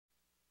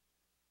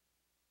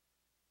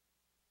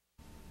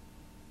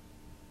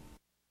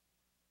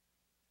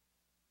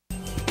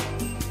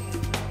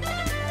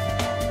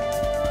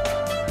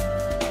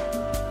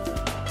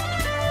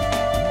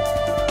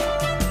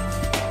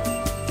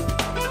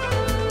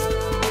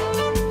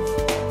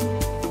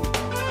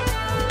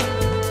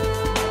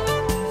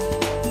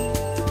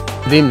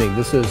Good evening.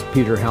 This is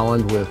Peter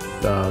Helland with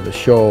the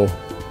show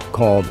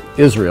called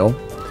Israel,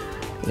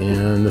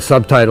 and the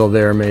subtitle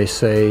there may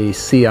say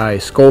C.I.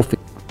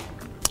 Scofield.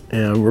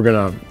 And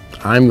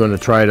I'm gonna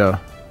try to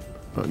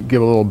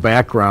give a little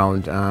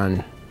background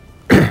on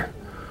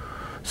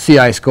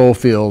C.I.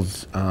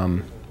 Scofield's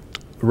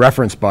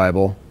reference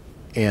Bible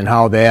and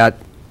how that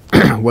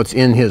what's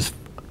in his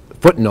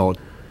footnote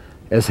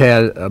has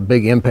had a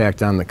big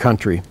impact on the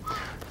country.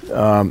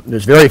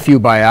 There's very few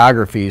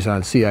biographies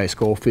on C.I.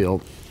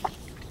 Scofield.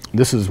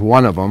 This is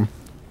one of them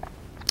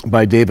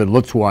by David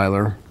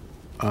Lutzweiler,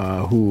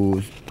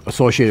 who's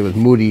associated with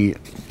Moody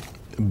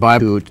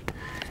Bible Institute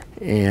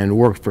and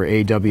worked for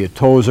A.W.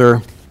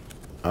 Tozer.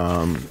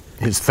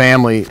 His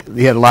family,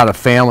 he had a lot of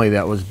family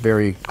that was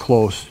very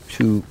close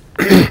to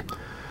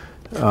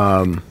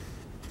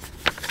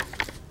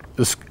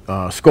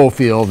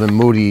Scofield and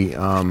Moody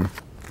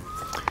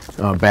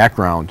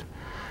background.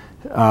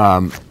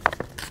 Now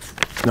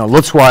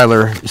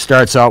Lutzweiler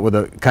starts out with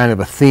a kind of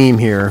a theme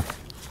here,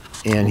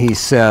 and he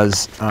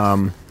says,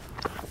 no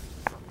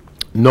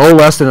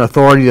less an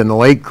authority than the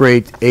late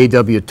great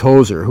A.W.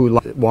 Tozer, who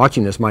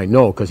watching this might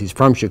know because he's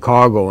from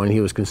Chicago and he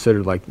was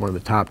considered like one of the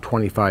top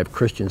 25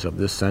 Christians of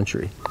this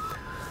century.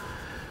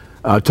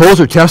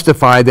 Tozer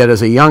testified that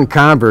as a young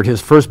convert,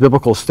 his first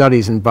biblical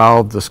studies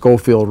involved the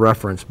Scofield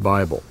Reference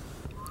Bible.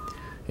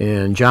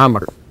 And John,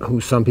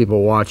 who some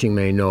people watching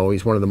may know,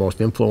 he's one of the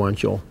most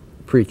influential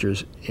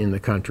preachers in the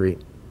country,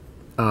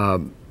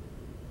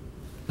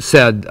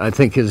 said, I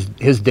think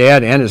his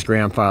dad and his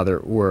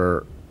grandfather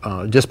were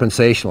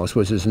dispensationalists,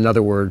 which is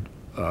another word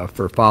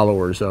for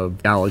followers of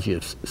the theology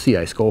of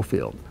C.I.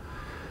 Scofield.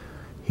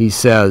 He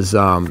says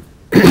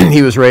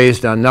he was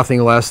raised on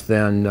nothing less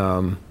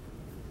than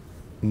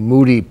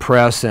Moody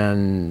Press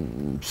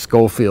and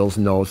Scofield's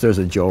notes. There's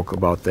a joke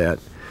about that.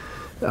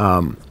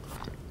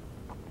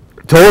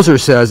 Tozer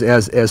says,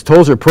 as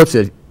Tozer puts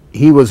it,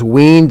 he was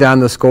weaned on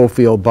the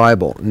Scofield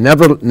Bible.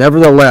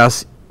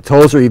 Nevertheless,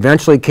 Tozer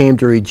eventually came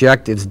to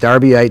reject its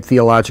Darbyite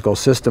theological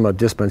system of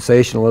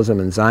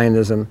dispensationalism and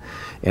Zionism,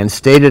 and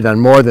stated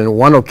on more than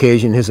one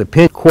occasion his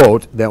opinion,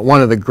 quote, that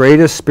one of the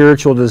greatest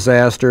spiritual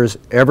disasters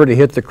ever to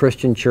hit the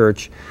Christian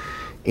church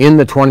in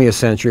the 20th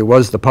century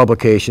was the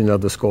publication of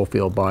the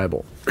Scofield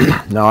Bible.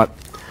 Now,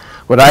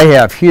 what I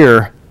have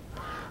here,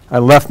 I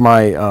left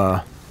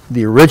my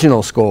the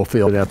original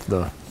Scofield at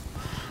the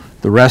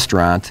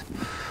restaurant,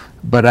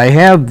 but I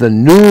have the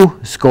new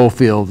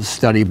Scofield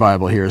Study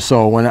Bible here.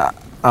 So when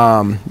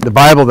the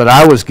Bible that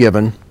I was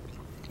given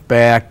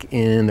back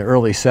in the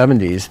early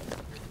 70s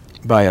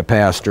by a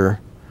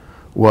pastor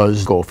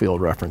was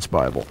Scofield Reference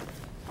Bible,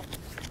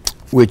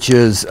 which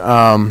is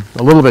a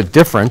little bit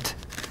different,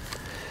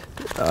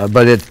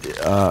 but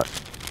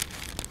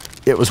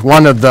it was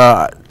one of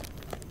the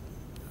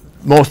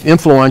most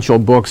influential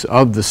books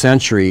of the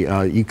century.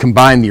 You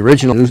combine the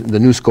original, the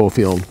new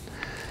Scofield,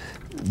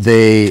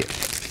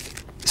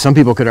 some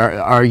people could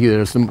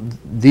argue that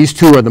these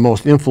two are the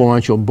most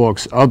influential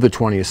books of the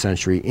 20th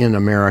century in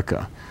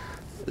America.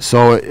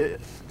 So it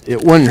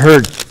wouldn't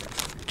hurt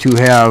to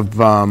have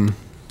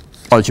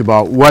knowledge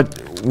about what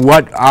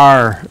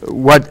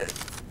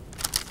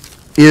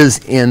is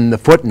in the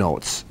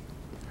footnotes.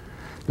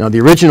 Now, the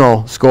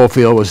original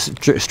Scofield was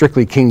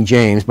strictly King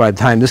James. By the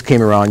time this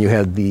came around, you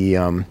had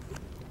the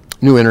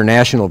New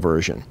International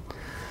Version.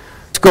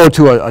 Let's go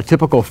to a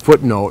typical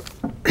footnote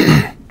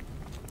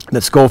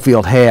that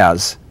Scofield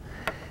has,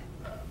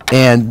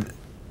 and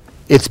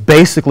it's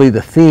basically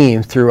the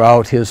theme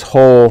throughout his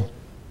whole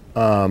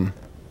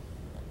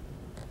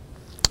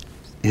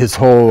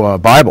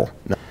Bible.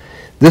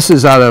 This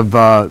is out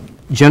of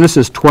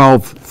Genesis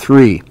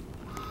 12:3,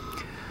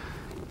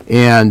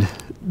 and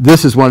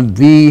this is one of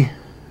the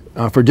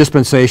for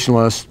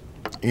dispensationalists,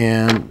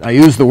 and I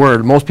use the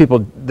word, most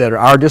people that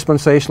are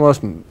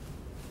dispensationalists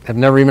have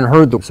never even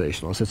heard the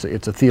dispensationalist.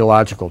 It's a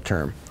theological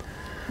term.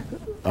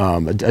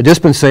 A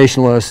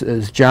dispensationalist,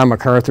 as John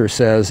MacArthur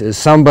says, is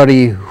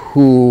somebody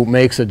who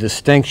makes a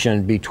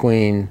distinction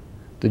between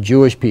the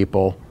Jewish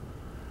people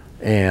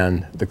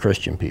and the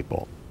Christian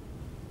people.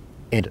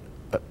 And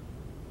a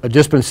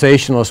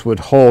dispensationalist would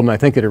hold, and I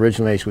think it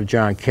originates with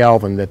John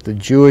Calvin, that the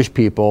Jewish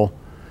people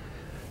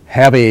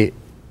have a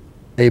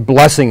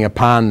blessing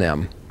upon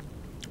them.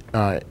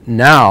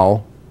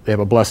 Now they have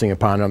a blessing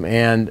upon them,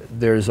 and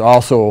there's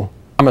also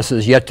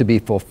promises yet to be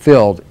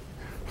fulfilled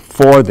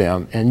for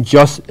them, and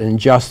just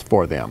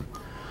for them.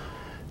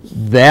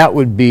 That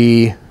would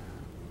be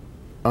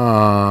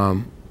a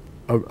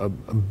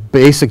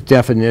basic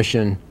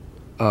definition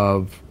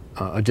of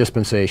a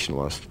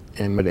dispensationalist,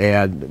 and would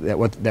add that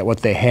what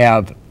they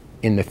have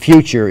in the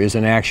future is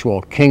an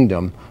actual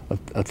kingdom, a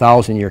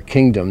 1,000-year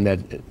kingdom that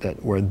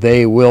where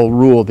they will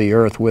rule the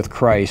earth with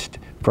Christ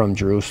from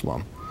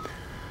Jerusalem.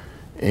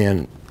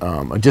 And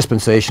a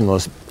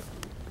dispensationalist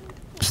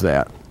is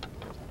that.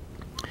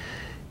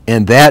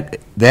 And that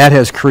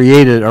has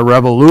created a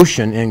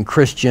revolution in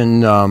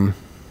Christian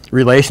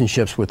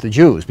relationships with the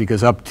Jews,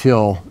 because up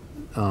till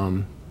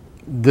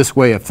this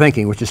way of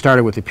thinking, which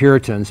started with the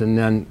Puritans, and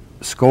then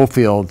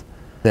Scofield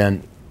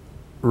then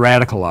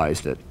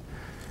radicalized it.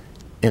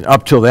 And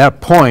up till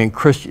that point,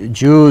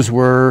 Jews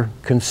were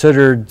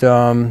considered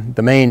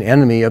the main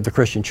enemy of the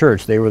Christian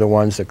church. They were the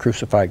ones that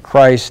crucified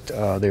Christ.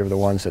 They were the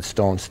ones that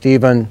stoned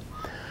Stephen.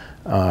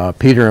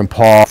 Peter and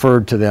Paul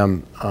referred to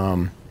them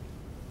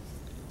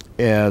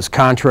as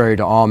contrary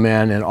to all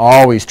men and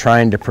always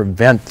trying to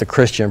prevent the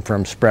Christian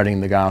from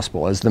spreading the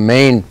gospel as the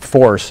main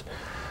force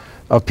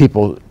of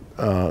people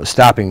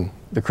stopping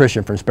the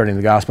Christian from spreading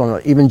the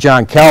gospel. Even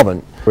John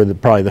Calvin was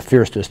probably the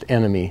fiercest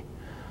enemy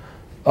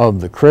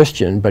of the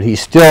Christian, but he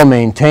still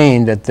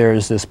maintained that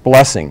there's this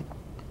blessing.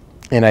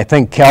 And I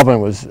think Calvin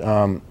was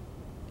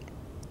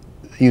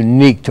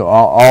unique to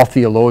all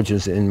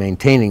theologians in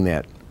maintaining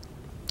that.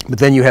 But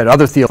then you had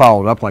other theologians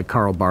followed up, like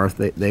Karl Barth,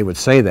 they would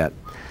say that.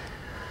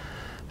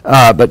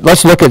 But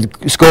let's look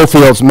at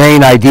Scofield's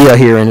main idea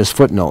here in his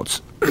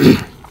footnotes.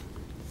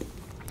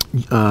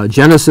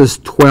 Genesis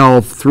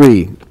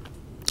 12:3,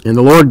 and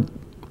the Lord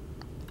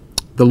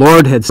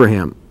had said to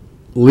him,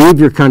 leave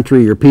your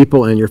country, your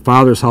people, and your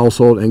father's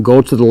household, and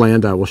go to the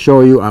land I will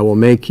show you. I will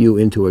make you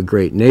into a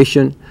great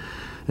nation,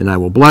 and I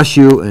will bless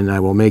you, and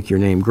I will make your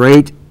name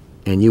great,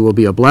 and you will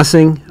be a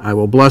blessing. I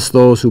will bless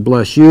those who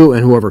bless you,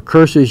 and whoever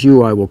curses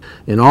you,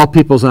 and all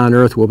peoples on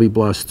earth will be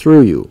blessed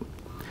through you.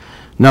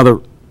 Now,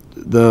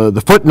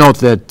 the footnote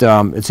that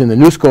it's in the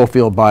New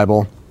Scofield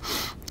Bible,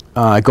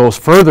 it goes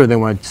further than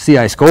what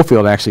C.I.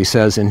 Scofield actually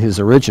says in his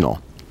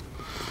original.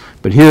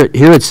 But here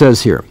it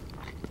says here,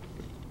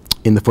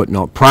 in the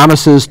footnote,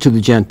 promises to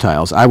the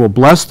Gentiles. I will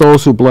bless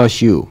those who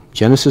bless you.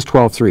 Genesis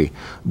 12:3.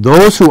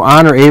 Those who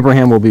honor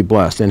Abraham will be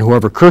blessed, and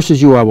whoever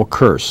curses you, I will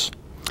curse.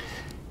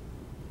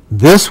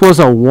 This was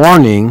a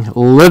warning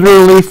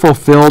literally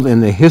fulfilled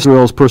in the history of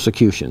Israel's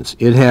persecutions.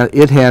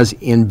 It has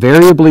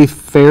invariably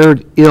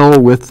fared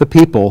ill with the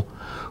people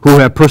who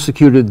have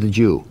persecuted the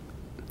Jew,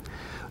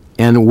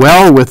 and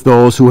well with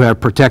those who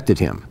have protected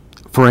him.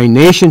 For a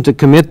nation to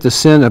commit the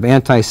sin of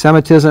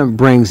anti-Semitism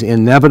brings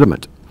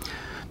inevitability.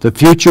 The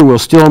future will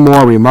still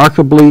more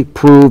remarkably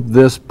prove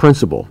this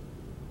principle.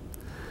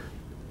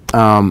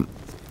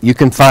 You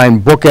can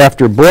find book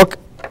after book.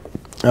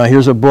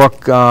 Here's a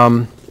book,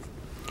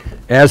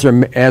 As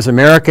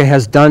America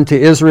Has Done to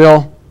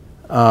Israel,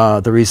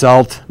 the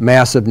result,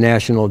 massive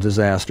national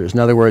disasters.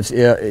 In other words,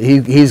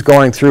 he's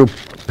going through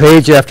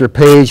page after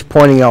page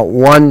pointing out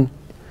one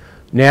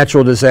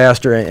natural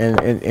disaster,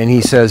 and he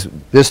says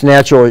this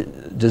natural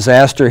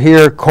disaster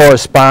here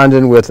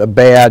corresponded with a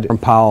bad foreign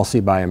policy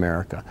by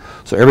America.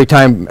 So every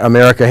time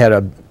America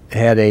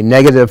had a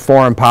negative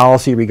foreign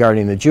policy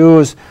regarding the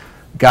Jews,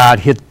 God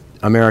hit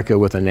America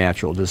with a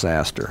natural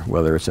disaster,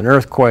 whether it's an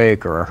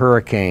earthquake or a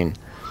hurricane.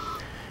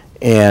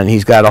 And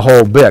he's got a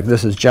whole book.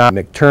 This is John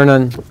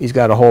McTernan. He's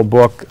got a whole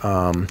book.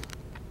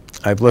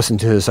 I've listened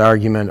to his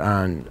argument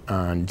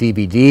on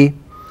DVD.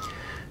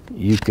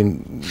 You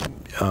can.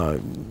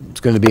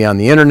 It's going to be on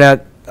the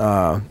internet.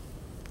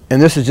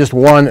 And this is just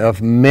one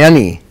of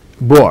many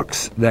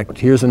books.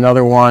 Here's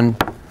another one.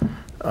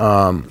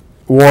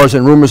 Wars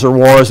and Rumors of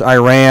Wars,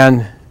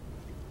 Iran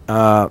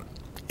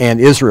and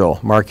Israel,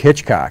 Mark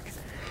Hitchcock.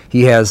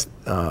 He has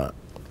the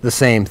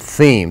same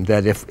theme,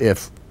 that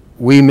if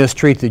we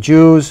mistreat the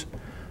Jews,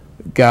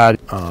 God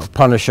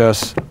punish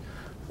us.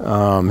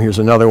 Here's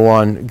another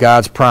one,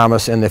 God's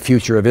promise and the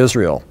future of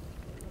Israel.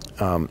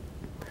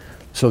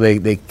 So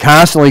they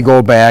constantly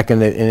go back,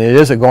 and it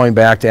is a going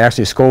back to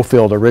actually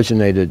Scofield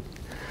originated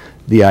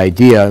the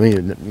idea. I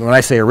mean, when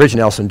I say origin,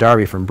 Nelson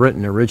Darby from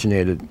Britain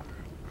originated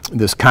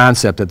this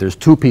concept that there's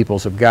two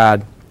peoples of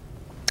God.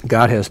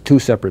 God has two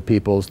separate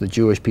peoples, the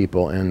Jewish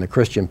people and the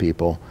Christian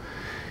people.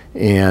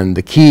 And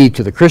the key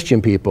to the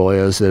Christian people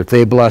is that if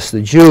they bless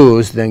the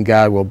Jews, then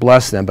God will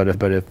bless them. But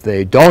if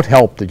they don't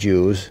help the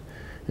Jews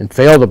and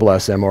fail to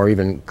bless them or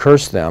even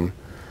curse them,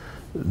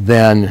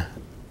 then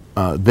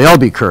they'll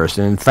be cursed.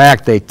 And in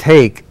fact, they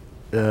take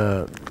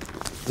Matthew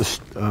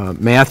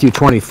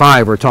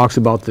 25, where it talks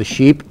about the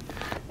sheep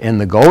and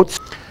the goats.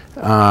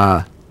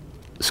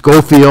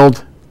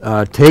 Scofield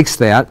takes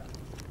that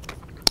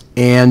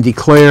and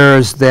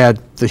declares that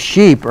the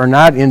sheep are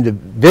not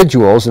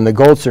individuals and the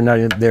goats are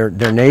not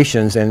they're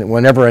nations, and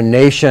whenever a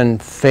nation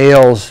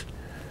fails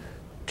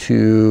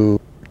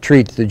to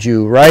treat the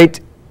Jew right,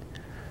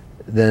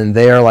 then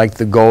they are like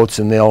the goats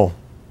and they'll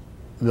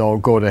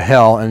go to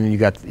hell. And you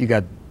got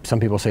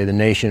some people say the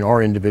nation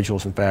or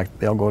individuals, in fact,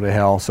 they'll go to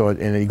hell. So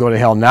and you go to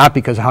hell not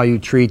because of how you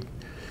treat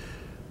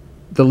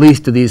the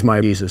least of these,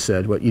 Jesus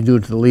said, what you do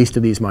to the least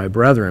of these my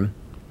brethren,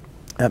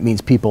 that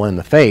means people in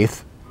the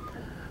faith,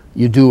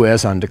 you do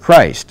as unto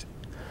Christ.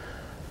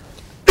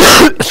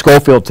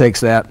 Scofield takes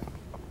that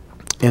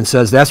and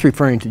says that's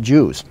referring to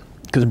Jews,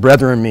 because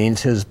brethren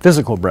means his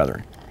physical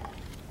brethren.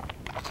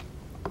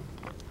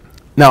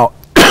 Now,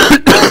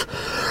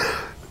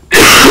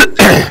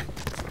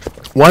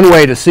 one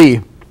way to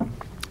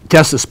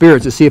test the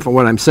spirits to see if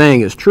what I'm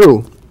saying is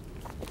true,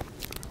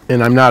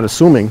 and I'm not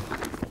assuming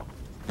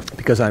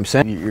because I'm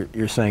saying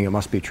you're saying it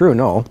must be true.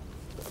 No.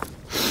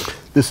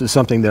 This is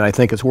something that I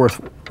think is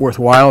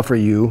worthwhile for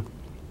you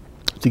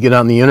to get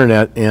on the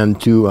internet and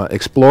to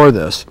explore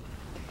this.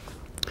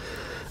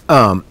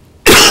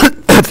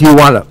 If you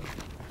want to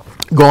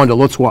go into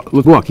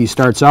look, he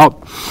starts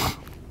out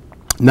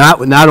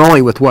not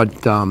only with what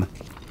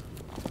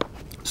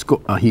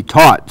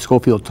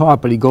Scofield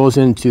taught, but he goes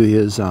into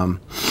his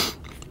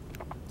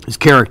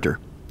character.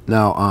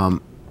 Now,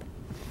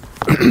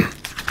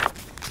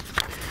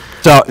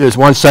 so there's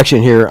one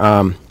section here,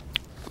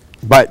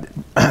 but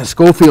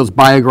Scofield's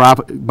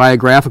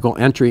biographical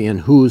entry in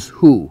Who's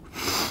Who.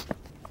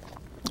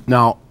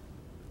 Now,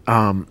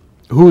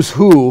 Who's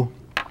Who,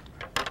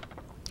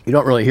 you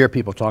don't really hear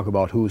people talk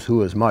about Who's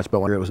Who as much, but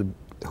when it was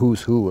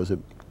Who's Who was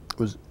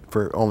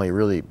for only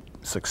really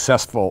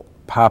successful,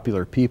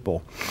 popular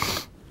people.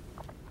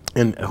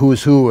 And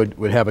Who's Who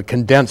would have a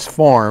condensed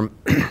form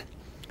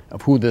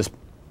of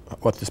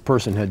what this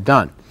person had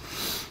done,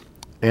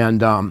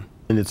 and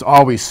it's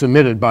always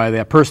submitted by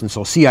that person.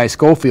 So C.I.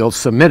 Scofield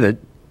submitted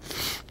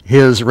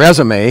his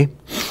resume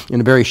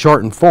in a very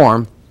shortened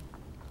form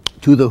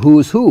to the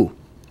Who's Who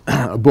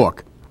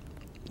book.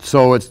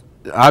 So it's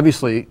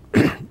obviously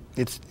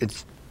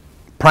it's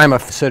prima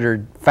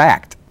considered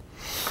fact.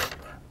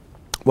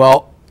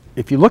 Well,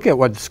 if you look at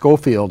what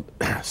Scofield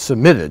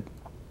submitted,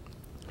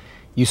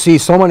 you see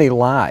so many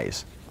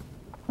lies,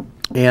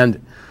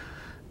 and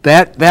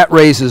that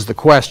raises the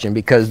question,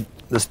 because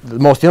the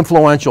most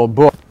influential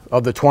book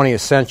of the 20th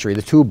century,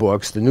 the two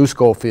books, the New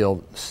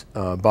Scofield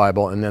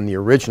Bible and then the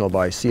original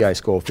by C.I.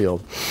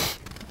 Scofield,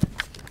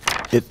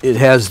 it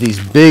has these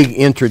big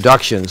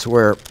introductions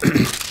where,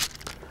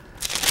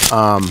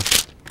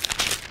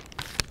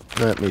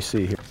 let me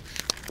see here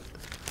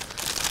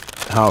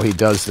how he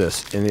does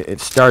this. And it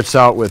starts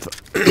out with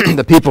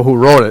the people who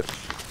wrote it,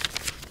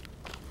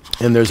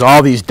 and there's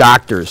all these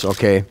doctors,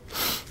 okay?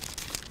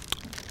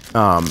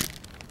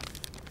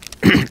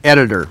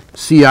 Editor,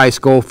 C.I.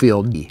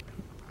 Scofield,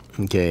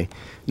 okay?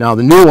 Now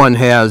the new one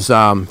has,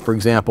 for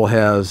example,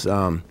 has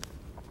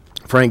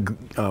Frank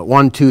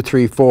 1, 2,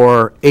 3,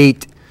 4,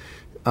 8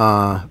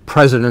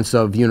 presidents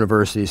of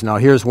universities. Now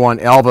here's one,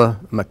 Alva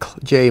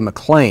J.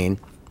 McLean,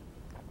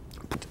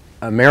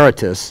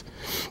 Emeritus,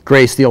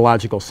 Grace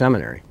Theological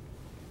Seminary.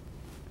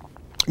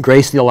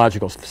 Grace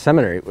Theological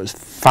Seminary was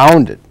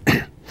founded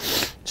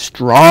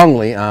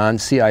strongly on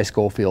C.I.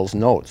 Scofield's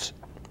notes,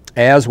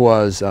 as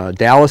was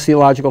Dallas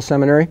Theological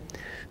Seminary.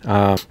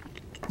 A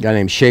guy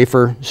named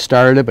Schaeffer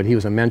started it, but he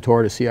was a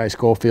mentor to C.I.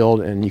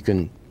 Scofield, and you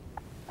can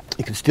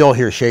still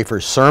hear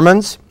Schaeffer's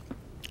sermons,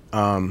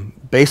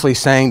 basically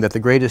saying that the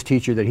greatest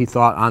teacher that he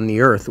thought on the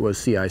earth was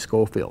C.I.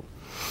 Scofield.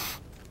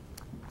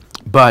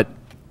 But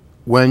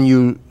when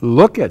you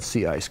look at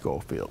C.I.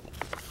 Scofield,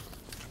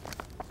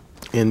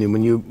 and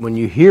when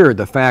you hear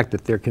the fact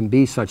that there can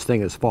be such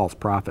thing as false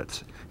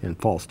prophets and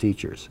false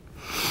teachers,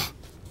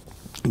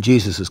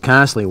 Jesus is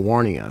constantly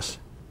warning us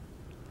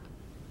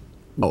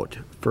out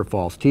for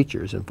false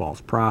teachers and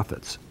false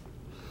prophets.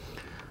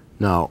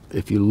 Now,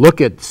 if you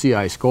look at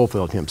C.I.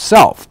 Scofield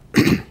himself,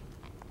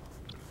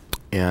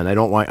 and I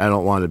don't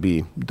want to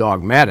be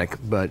dogmatic,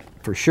 but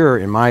for sure,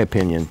 in my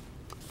opinion,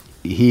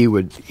 he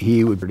would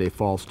be a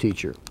false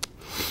teacher.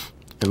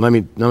 And let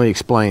me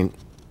explain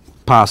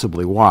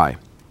possibly why.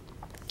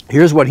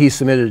 Here's what he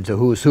submitted to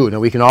Who's Who. Now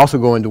we can also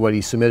go into what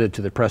he submitted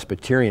to the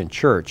Presbyterian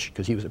Church,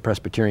 because he was a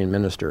Presbyterian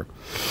minister,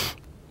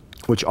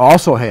 which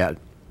also had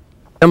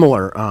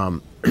similar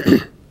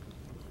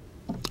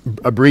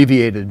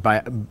abbreviated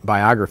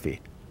biography.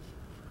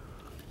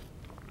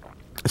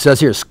 It says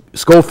here,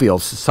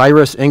 Scofield,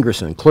 Cyrus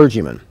Ingerson,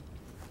 clergyman,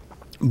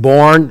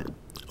 born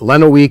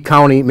Lenawee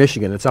County,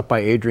 Michigan. It's up by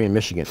Adrian,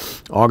 Michigan.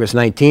 August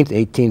 19th,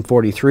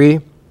 1843.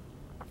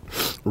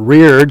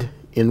 Reared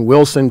in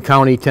Wilson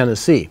County,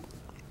 Tennessee.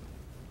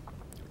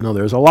 No,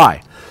 there's a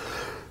lie.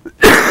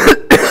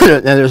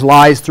 And there's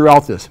lies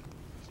throughout this.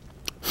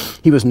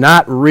 He was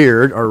not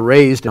reared or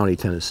raised in County,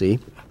 Tennessee.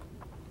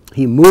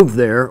 He moved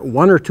there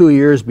 1 or 2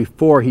 years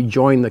before he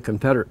joined the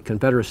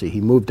Confederacy.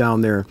 He moved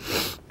down there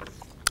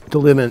to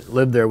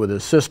live there with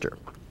his sister.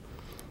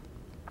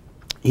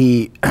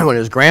 When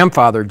his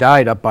grandfather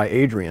died up by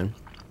Adrian,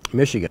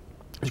 Michigan,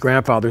 his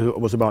grandfather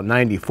was about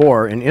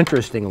 94, and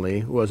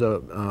interestingly was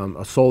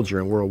a soldier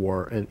in World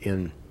War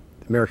in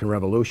the American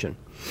Revolution.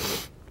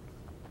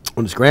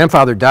 When his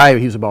grandfather died,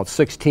 he was about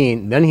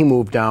 16. Then he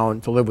moved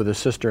down to live with his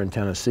sister in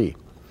Tennessee.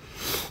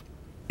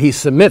 He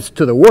submits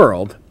to the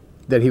world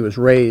that he was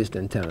raised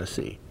in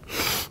Tennessee.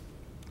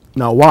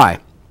 Now, why?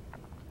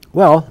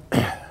 Well,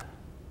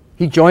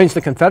 he joins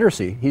the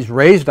Confederacy. He's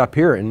raised up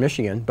here in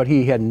Michigan, but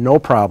he had no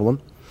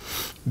problem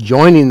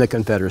joining the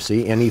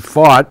Confederacy, and he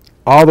fought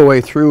all the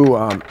way through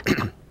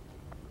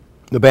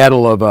the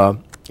Battle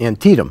of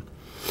Antietam.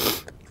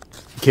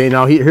 Okay,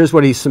 now here's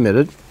what he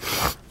submitted.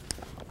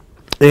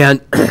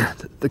 And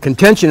the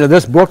contention of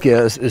this book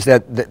is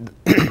that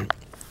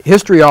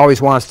history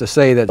always wants to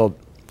say that he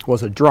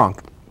was a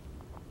drunk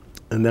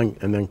and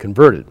then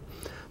converted.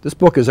 This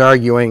book is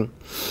arguing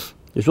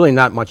there's really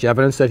not much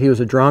evidence that he was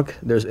a drunk.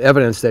 There's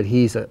evidence that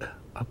he's a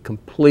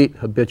complete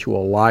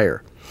habitual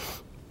liar.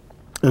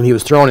 And he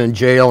was thrown in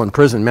jail and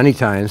prison many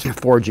times for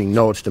forging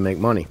notes to make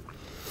money.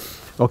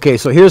 Okay,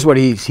 so here's what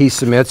he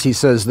submits. He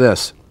says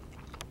this.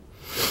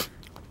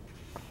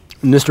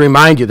 And just to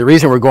remind you, the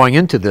reason we're going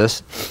into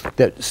this,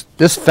 that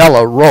this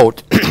fellow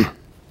wrote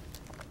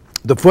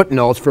the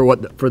footnotes for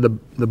what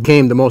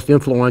became the most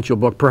influential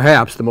book,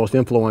 perhaps the most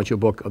influential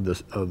book of the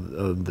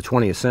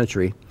 20th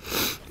century.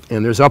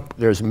 And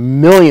there's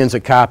millions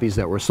of copies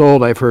that were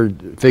sold. I've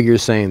heard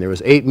figures saying there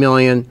was 8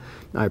 million.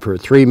 I've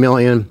heard 3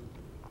 million.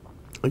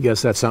 I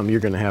guess that's something you're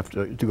going to have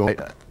to go.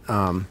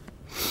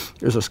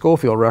 There's a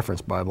Scofield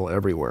reference Bible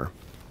everywhere,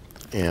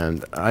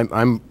 and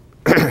I'm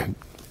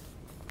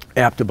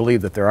apt to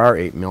believe that there are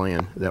 8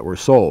 million that were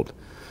sold.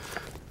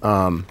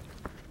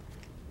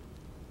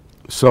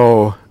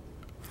 So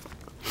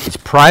it's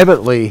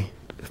privately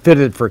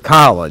fitted for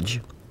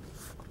college,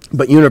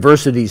 but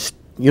university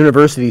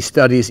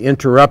studies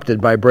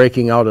interrupted by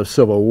breaking out of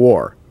Civil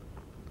War.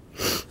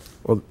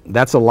 Well,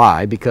 that's a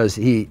lie, because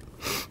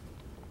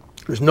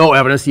there's no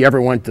evidence he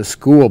ever went to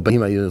school, but he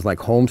was like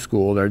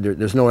homeschooled.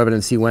 There's no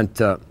evidence he went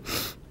to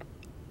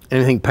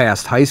anything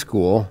past high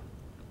school.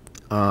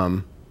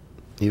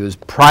 He was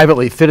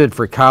privately fitted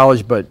for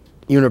college, but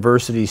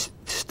university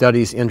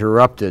studies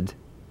interrupted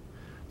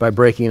by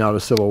breaking out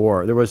of Civil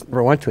War.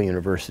 Never went to a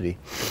university.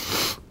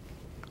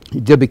 He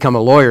did become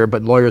a lawyer,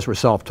 but lawyers were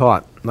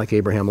self-taught, like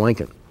Abraham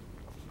Lincoln.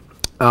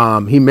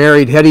 He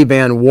married Hetty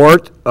Van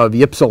Wart of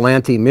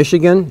Ypsilanti,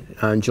 Michigan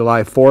on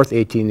July 4th,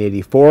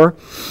 1884.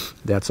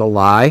 That's a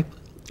lie.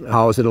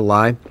 How is it a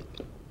lie?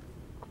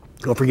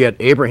 Don't forget,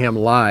 Abraham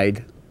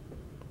lied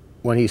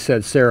when he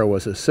said Sarah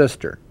was his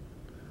sister.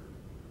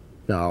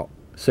 Now,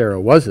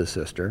 Sarah was his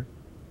sister,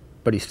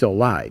 but he still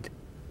lied,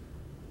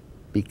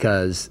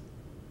 because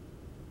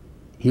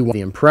he wanted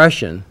the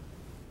impression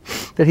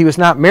that he was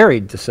not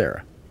married to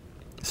Sarah.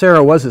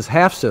 Sarah was his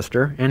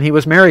half-sister, and he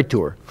was married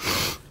to her.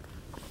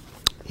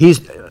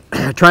 He's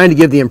trying to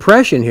give the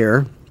impression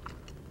here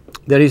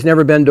that he's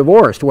never been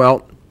divorced.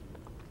 Well,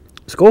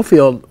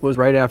 Scofield was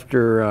right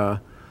after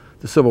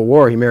the Civil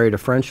War. He married a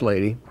French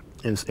lady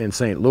in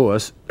St.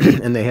 Louis,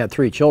 and they had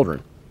 3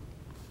 children.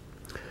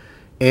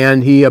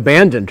 And he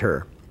abandoned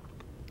her.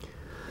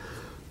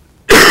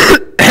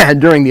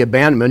 And during the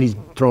abandonment, he's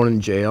thrown in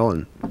jail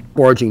and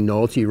forging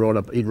notes. He wrote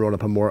up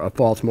a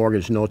false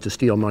mortgage note to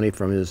steal money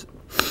from his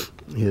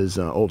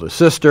older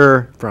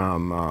sister,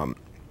 from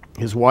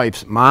his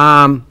wife's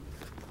mom,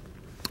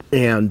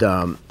 and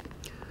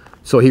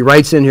so he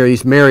writes in here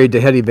he's married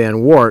to Hetty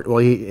Van Wart. Well,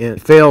 he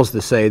fails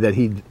to say that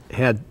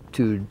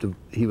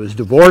he was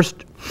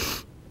divorced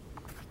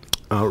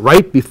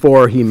right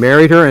before he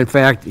married her. In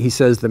fact, he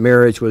says the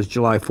marriage was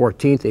July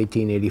 14th,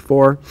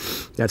 1884.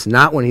 That's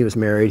not when he was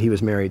married. He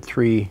was married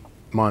 3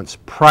 months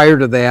prior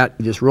to that.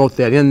 He just wrote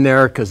that in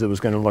there because it was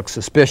going to look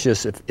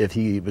suspicious if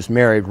he was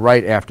married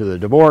right after the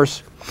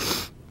divorce.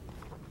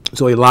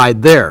 So he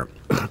lied there.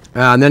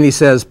 And then he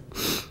says,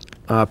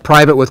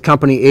 private with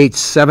Company H,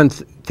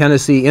 7th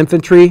Tennessee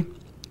Infantry,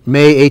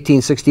 May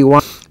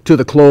 1861, to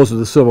the close of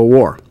the Civil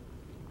War.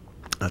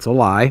 That's a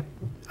lie.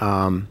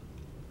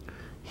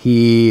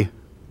 He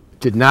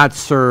did not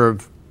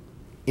serve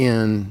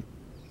in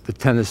the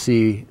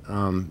Tennessee,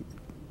 the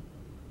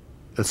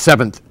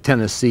 7th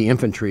Tennessee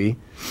Infantry.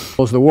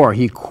 Close of the war.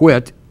 He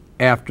quit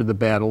after the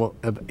Battle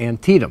of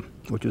Antietam,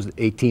 which was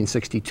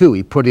 1862.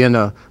 He put in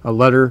a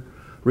letter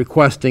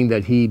requesting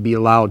that he be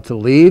allowed to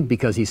leave,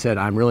 because he said,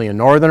 I'm really a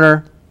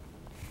northerner,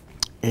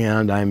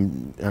 and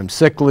I'm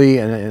sickly,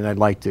 and I'd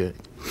like to,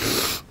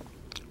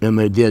 and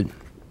they did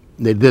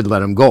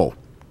let him go.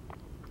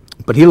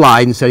 But he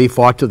lied and said he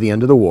fought to the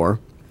end of the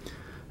war.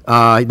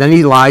 Then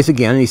he lies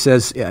again, and he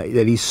says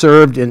that he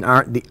served in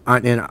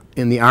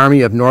the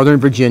Army of Northern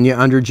Virginia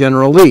under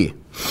General Lee.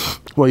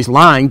 Well, he's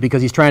lying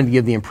because he's trying to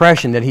give the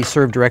impression that he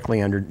served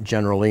directly under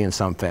General Lee in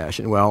some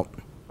fashion. Well,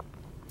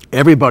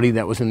 everybody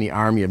that was in the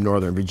Army of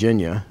Northern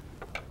Virginia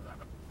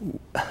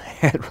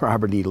had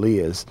Robert E. Lee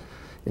as,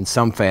 in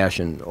some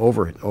fashion,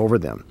 over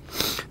them.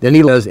 Then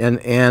he says,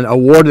 and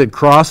awarded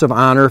Cross of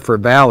Honor for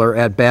valor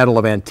at Battle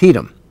of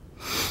Antietam.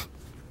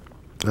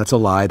 That's a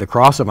lie. The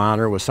Cross of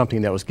Honor was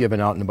something that was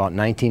given out in about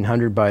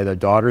 1900 by the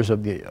Daughters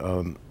of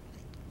the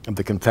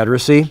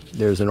Confederacy.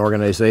 There's an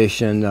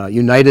organization,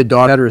 United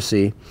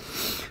Confederacy,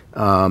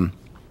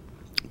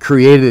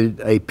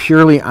 created a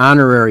purely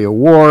honorary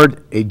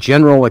award, a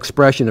general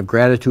expression of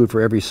gratitude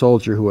for every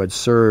soldier who had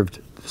served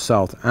the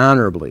South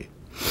honorably.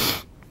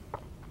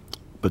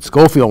 But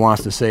Scofield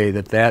wants to say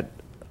that that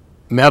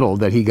medal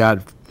that he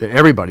got, that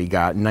everybody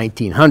got in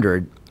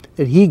 1900,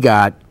 that he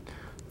got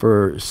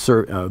for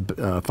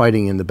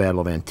fighting in the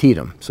Battle of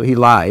Antietam. So he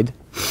lied.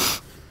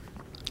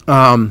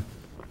 It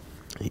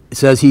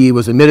says he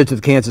was admitted to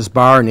the Kansas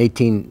bar in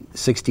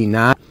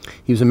 1869.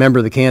 He was a member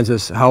of the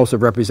Kansas House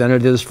of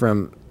Representatives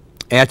from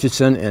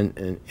Atchison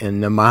and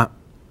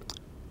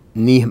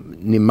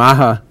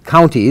Nemaha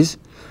counties,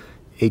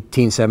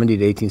 1870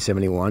 to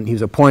 1871. He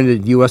was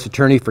appointed U.S.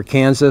 Attorney for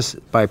Kansas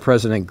by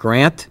President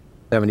Grant,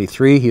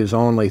 73. He was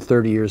only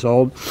 30 years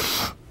old,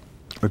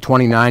 or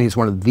 29. He's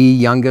one of the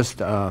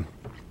youngest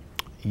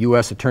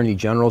U.S. Attorney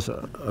Generals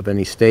of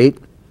any state.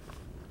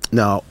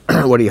 Now,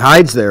 what he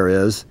hides there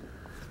is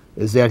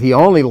that he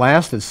only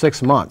lasted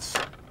 6 months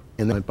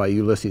and then by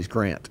Ulysses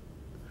Grant,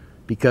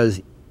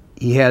 because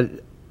he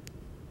had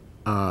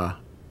a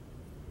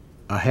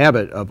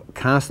habit of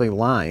constantly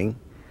lying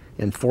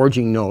and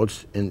forging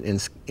notes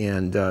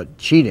and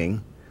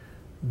cheating,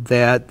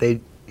 that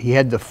he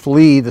had to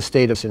flee the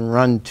state and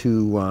run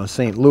to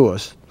St.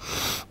 Louis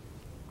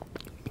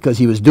because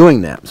he was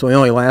doing that. So he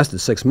only lasted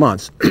 6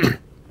 months.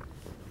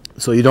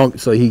 So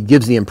he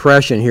gives the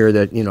impression here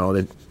that, you know,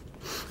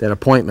 that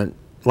appointment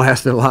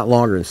lasted a lot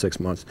longer than 6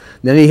 months.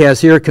 Then he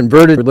has here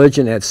converted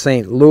religion at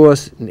St.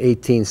 Louis in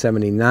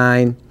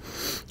 1879.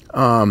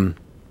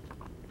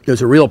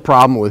 There's a real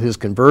problem with his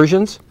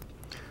conversions.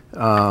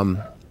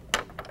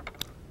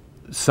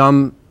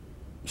 Some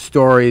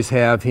stories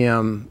have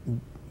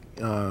him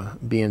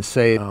being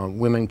saved.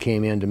 Women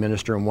came in to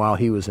minister him while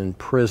he was in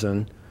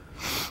prison.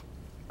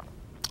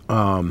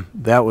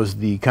 That was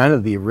the kind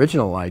of the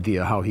original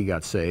idea how he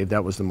got saved.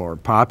 That was the more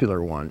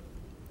popular one,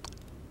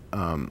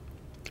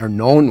 or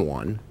known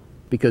one,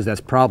 because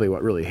that's probably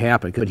what really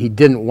happened. But he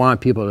didn't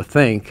want people to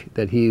think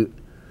that he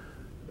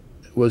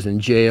was in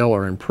jail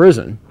or in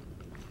prison,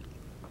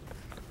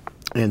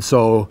 and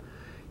so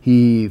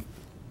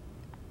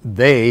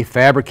they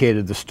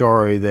fabricated the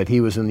story that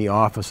he was in the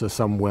office of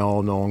some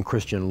well-known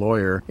Christian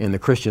lawyer, and the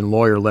Christian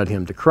lawyer led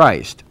him to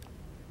Christ,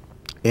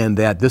 and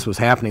that this was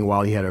happening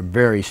while he had a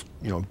very,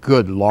 you know,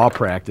 good law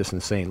practice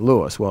in St.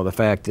 Louis. Well, the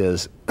fact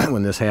is,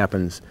 when this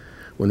happened,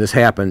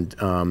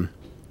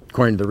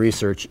 according to the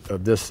research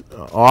of this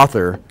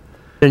author,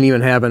 didn't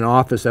even have an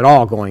office at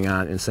all going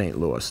on in St.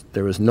 Louis.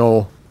 There was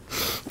no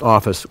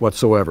office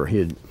whatsoever.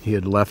 He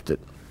had left it.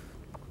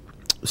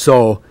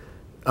 So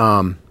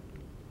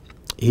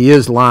he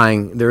is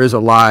lying. There is a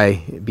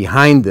lie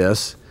behind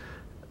this.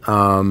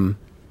 It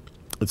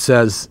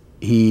says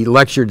he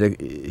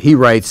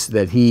writes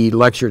that he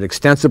lectured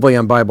extensively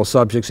on Bible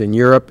subjects in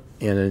Europe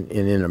and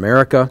in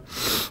America.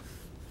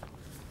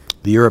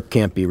 The Europe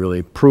can't be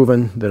really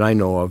proven that I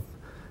know of.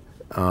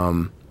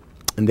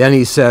 And then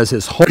he says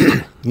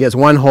he has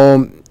one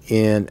home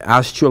in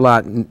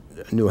Ashuelot,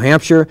 New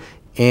Hampshire,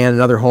 and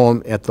another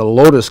home at the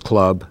Lotus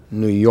Club,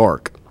 New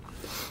York.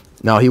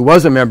 Now, he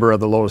was a member of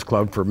the Lotus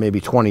Club for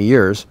maybe 20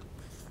 years,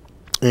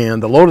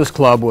 and the Lotus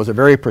Club was a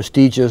very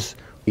prestigious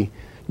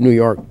New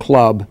York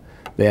club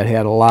that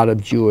had a lot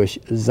of Jewish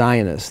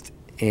Zionists.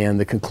 And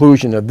the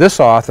conclusion of this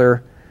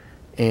author,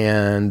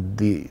 and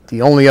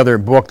the only other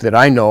book that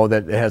I know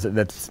that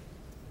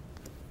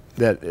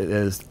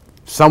is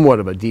somewhat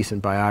of a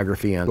decent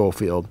biography on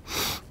Scofield,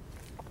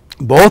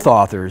 both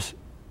authors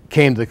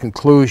came to the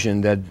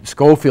conclusion that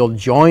Scofield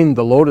joined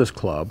the Lotus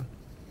Club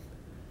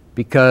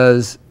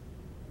because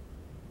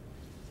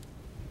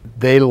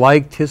they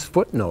liked his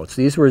footnotes.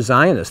 These were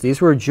Zionists. These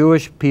were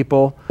Jewish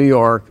people in New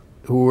York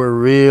who were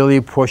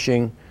really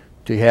pushing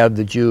to have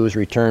the Jews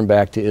return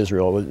back to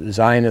Israel. The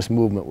Zionist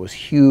movement was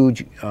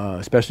huge,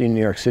 especially in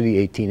New York City,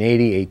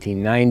 1880,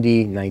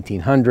 1890,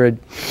 1900.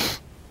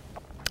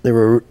 They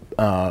were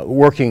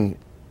working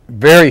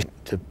very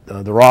to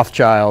the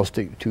Rothschilds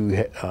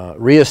to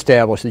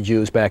reestablish the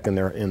Jews back in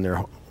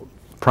their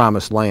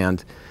promised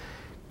land.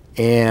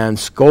 And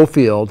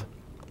Scofield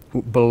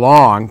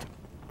belonged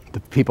to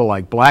people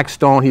like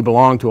Blackstone. He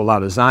belonged to a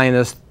lot of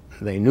Zionists.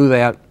 They knew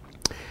that.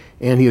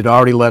 And he had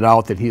already let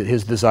out that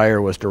his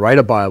desire was to write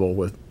a Bible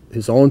with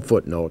his own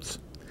footnotes.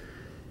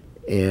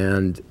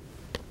 And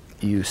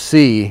you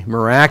see,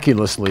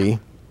 miraculously,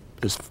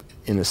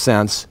 in a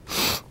sense,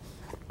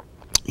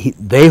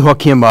 they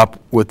hook him up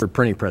with the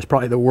printing press,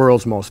 probably the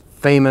world's most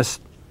famous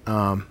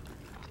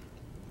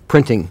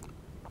printing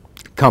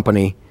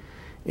company.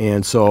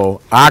 And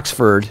so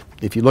Oxford,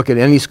 if you look at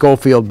any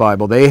Scofield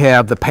Bible, they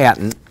have the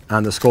patent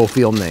on the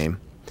Scofield name,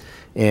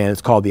 and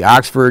it's called the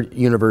Oxford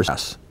University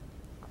Press.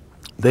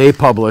 They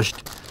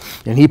published,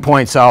 and he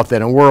points out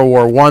that in World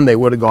War I they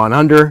would have gone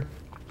under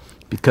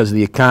because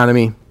the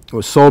economy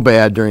was so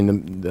bad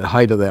during the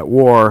height of that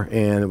war,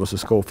 and it was the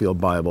Scofield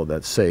Bible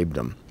that saved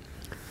them.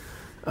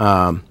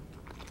 And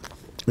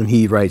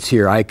he writes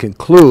here, I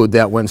conclude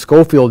that when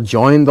Scofield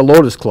joined the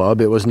Lotus Club,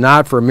 it was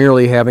not for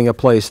merely having a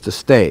place to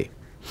stay.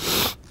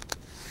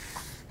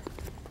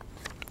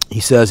 He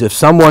says, if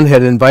someone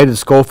had invited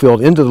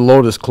Scofield into the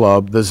Lotus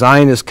Club, the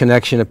Zionist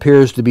connection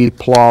appears to be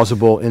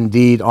plausible,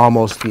 indeed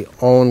almost the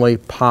only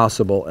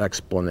possible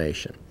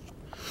explanation.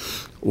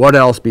 What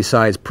else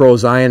besides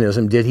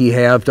pro-Zionism did he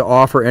have to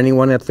offer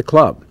anyone at the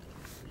club?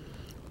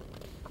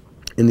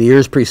 In the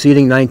years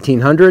preceding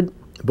 1900,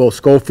 both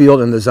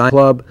Scofield and the Zionist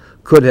Club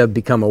could have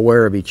become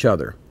aware of each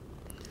other.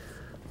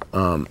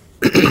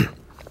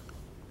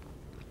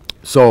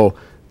 So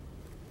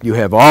you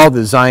have all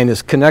the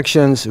Zionist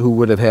connections who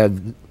would have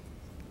had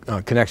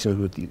connections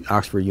with the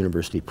Oxford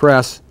University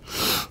Press.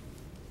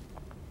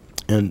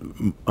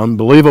 And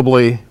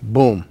unbelievably,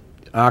 boom,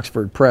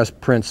 Oxford Press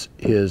prints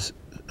his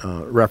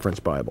reference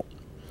Bible.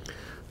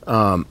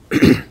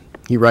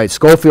 He writes,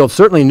 Scofield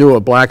certainly knew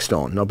of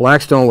Blackstone. Now,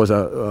 Blackstone was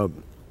a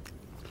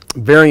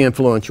very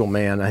influential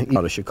man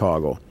out of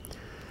Chicago.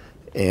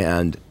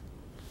 And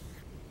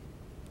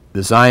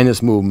the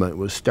Zionist movement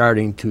was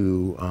starting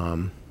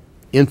to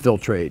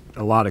infiltrate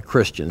a lot of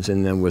Christians.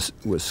 And then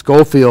with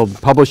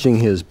Scofield publishing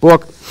his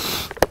book,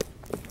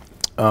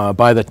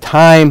 by the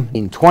time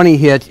 1920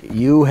 hit,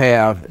 you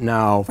have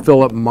now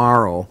Philip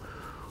Morrow,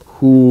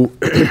 who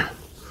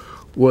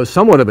was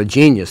somewhat of a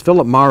genius.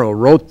 Philip Morrow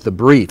wrote the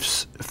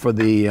briefs for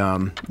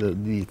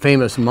the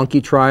famous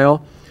monkey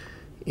trial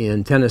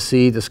in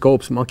Tennessee, the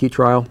Scopes monkey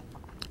trial.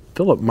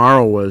 Philip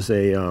Morrow was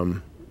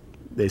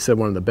they said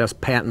one of the best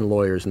patent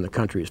lawyers in the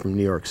country. He's from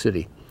New York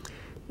City.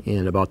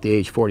 And about the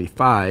age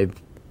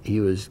 45,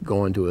 he was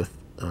going to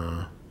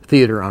a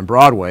theater on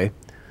Broadway,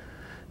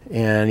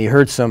 and he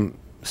heard some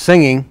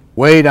singing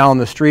way down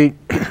the street.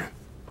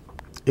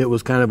 It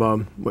was kind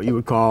of what you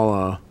would call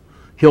a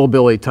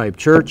hillbilly type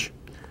church,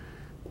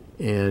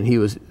 and he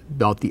was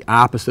about the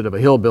opposite of a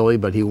hillbilly,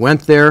 but he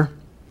went there,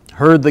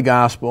 heard the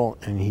gospel,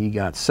 and he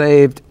got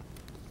saved.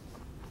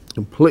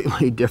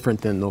 Completely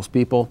different than those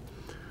people,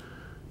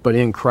 but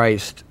in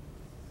Christ,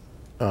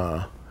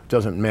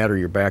 doesn't matter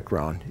your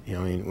background. You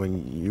know, I mean,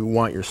 when you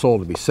want your soul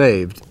to be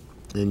saved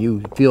and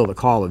you feel the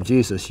call of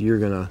Jesus, you're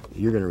gonna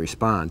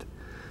respond.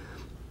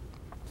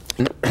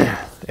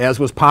 As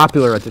was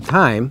popular at the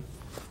time,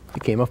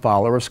 became a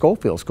follower of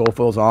Scofield.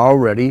 Scofield's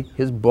already,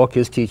 his book,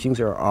 his teachings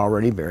are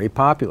already very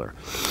popular.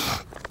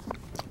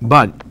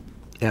 But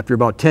after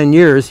about 10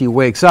 years, he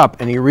wakes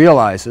up and he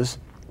realizes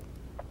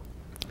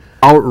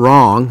how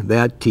wrong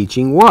that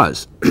teaching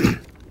was.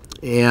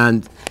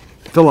 And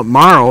Philip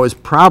Morrow is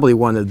probably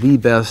one of the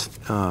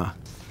best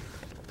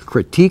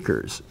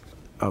critiquers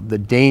of the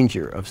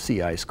danger of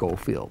C.I.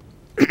 Scofield.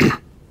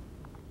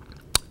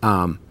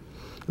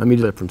 Let me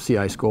do that from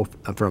C.I.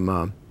 Scofield,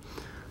 from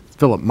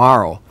Philip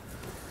Morrow,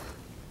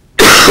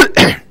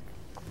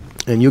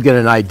 and you get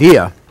an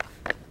idea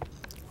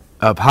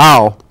of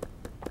how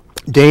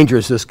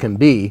dangerous this can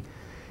be.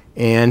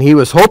 And he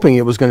was hoping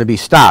it was going to be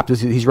stopped.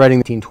 He's writing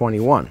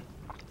 1921,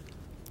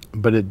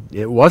 but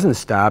it wasn't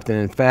stopped. And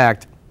in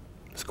fact,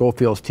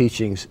 Scofield's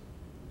teachings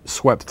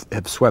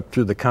have swept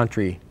through the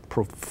country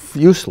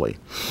profusely.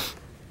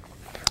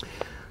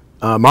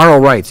 Morrow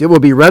writes, "It will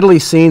be readily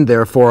seen,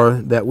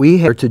 therefore, that we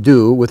have to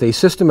do with a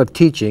system of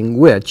teaching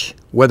which,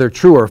 whether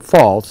true or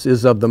false,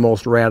 is of the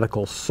most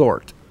radical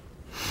sort.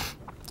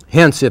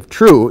 Hence, if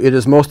true, it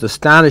is most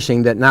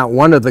astonishing that not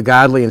one of the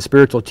godly and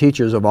spiritual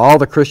teachers of all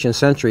the Christian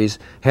centuries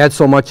had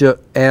so much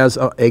as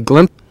a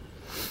glimpse.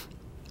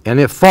 And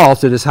if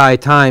false, it is high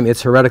time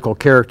its heretical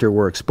character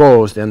were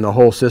exposed and the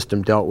whole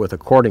system dealt with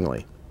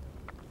accordingly.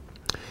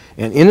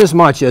 And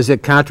inasmuch as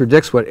it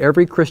contradicts what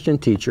every Christian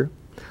teacher,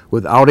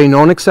 without a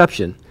known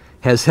exception,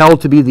 has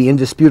held to be the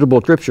indisputable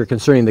scripture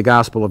concerning the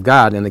gospel of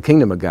God and the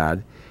kingdom of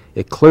God,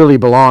 it clearly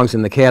belongs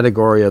in the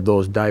category of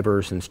those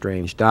diverse and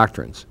strange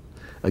doctrines,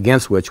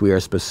 against which we are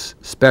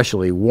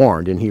specially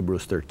warned in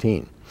Hebrews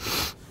 13.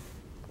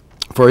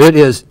 For it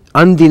is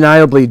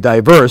undeniably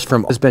diverse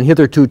from what has been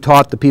hitherto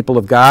taught the people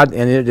of God,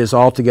 and it is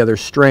altogether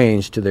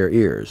strange to their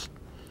ears.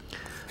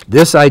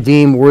 This I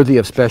deem worthy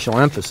of special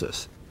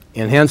emphasis,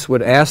 and hence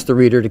would ask the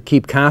reader to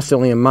keep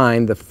constantly in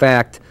mind the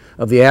fact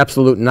of the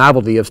absolute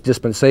novelty of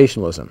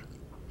dispensationalism."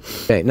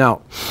 Okay,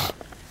 now,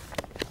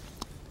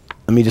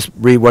 let me just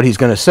read what he's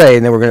going to say,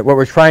 and then what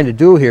we're trying to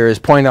do here is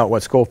point out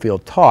what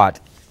Scofield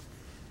taught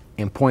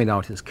and point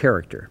out his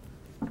character,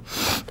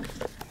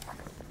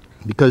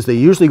 because they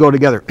usually go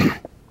together.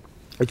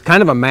 It's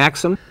kind of a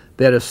maxim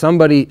that if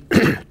somebody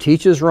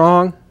teaches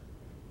wrong,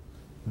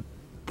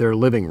 they're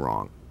living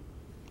wrong.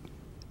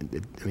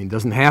 I mean, it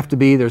doesn't have to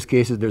be. There's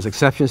cases, there's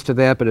exceptions to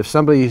that, but if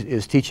somebody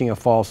is teaching a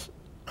false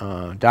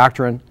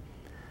doctrine,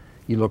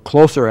 you look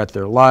closer at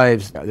their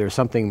lives, there's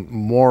something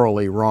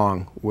morally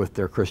wrong with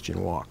their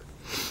Christian walk,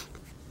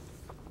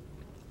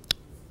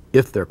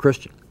 if they're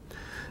Christian.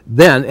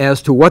 Then,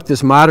 as to what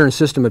this modern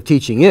system of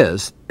teaching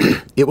is,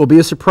 it will be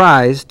a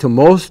surprise to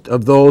most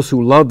of those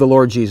who love the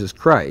Lord Jesus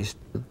Christ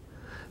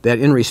that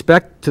in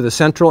respect to the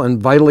central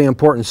and vitally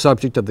important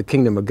subject of the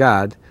kingdom of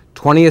God,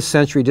 20th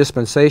century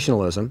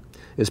dispensationalism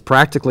is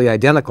practically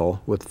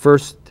identical with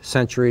first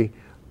century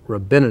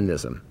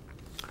rabbinicism.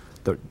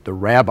 The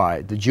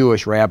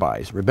Jewish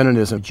rabbis,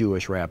 rabbinicism,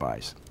 Jewish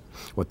rabbis,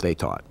 what they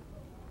taught.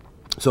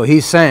 So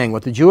he's saying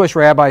what the Jewish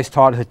rabbis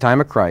taught at the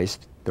time of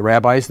Christ, the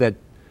rabbis that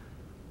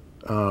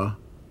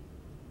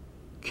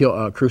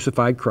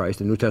crucified Christ,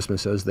 the New Testament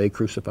says they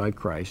crucified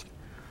Christ.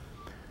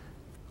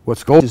 What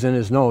Scofield is in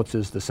his notes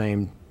is the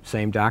same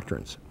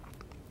doctrines.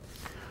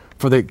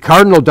 For the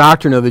cardinal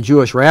doctrine of the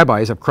Jewish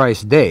rabbis of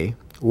Christ's day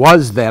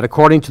was that,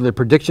 according to the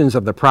predictions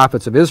of the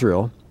prophets of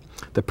Israel,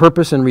 the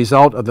purpose and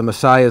result of the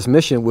Messiah's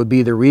mission would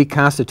be the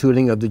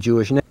reconstituting of the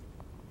Jewish nation,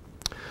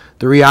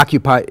 the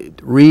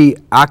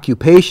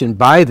reoccupation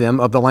by them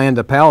of the land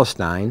of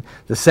Palestine,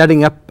 the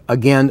setting up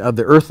again of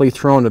the earthly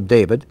throne of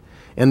David,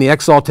 and the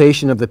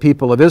exaltation of the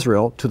people of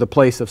Israel to the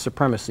place of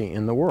supremacy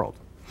in the world.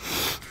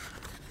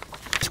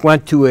 Just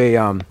went to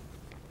a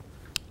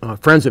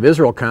Friends of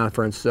Israel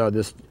conference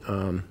this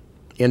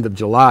end of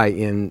July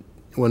in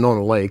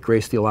Winona Lake,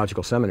 Grace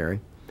Theological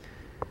Seminary.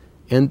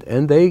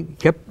 And they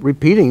kept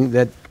repeating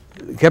that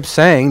kept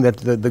saying that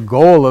the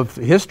goal of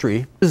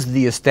history is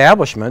the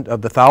establishment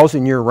of the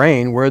 1,000-year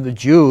reign where the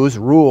Jews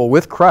rule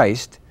with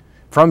Christ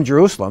from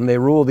Jerusalem. They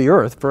rule the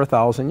earth for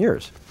 1,000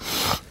 years.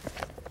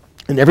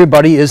 And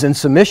everybody is in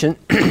submission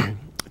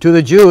to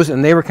the Jews,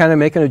 and they were kind of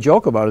making a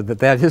joke about it, that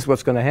that is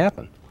what's going to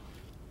happen.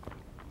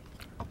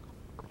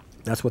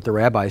 That's what the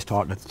rabbis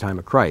taught at the time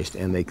of Christ,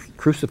 and they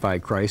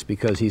crucified Christ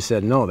because he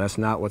said, no, that's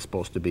not what's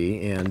supposed to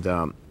be, and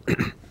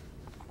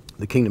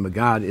the kingdom of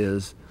God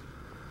is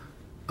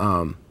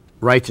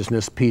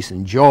righteousness, peace,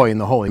 and joy,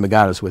 and the Holy Kingdom of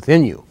God is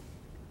within you.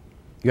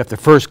 You have to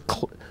first,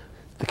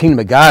 the kingdom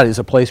of God is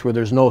a place where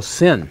there's no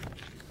sin,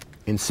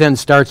 and sin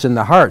starts in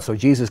the heart, so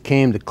Jesus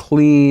came to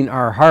clean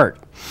our heart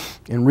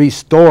and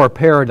restore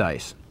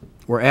paradise,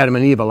 where Adam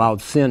and Eve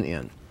allowed sin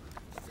in.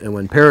 And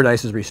when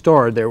paradise is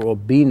restored, there will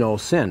be no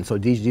sin. So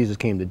Jesus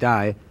came to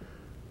die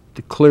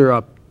to clear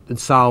up and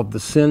solve the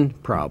sin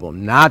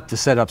problem, not to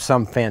set up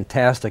some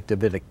fantastic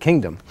Davidic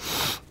kingdom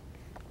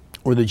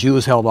where the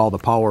Jews held all the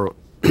power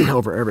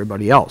over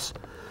everybody else.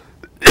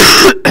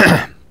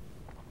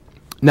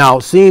 Now,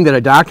 seeing that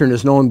a doctrine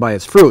is known by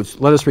its fruits,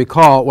 let us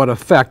recall what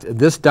effect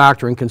this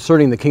doctrine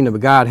concerning the kingdom of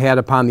God had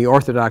upon the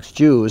Orthodox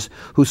Jews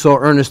who so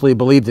earnestly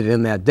believed it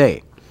in that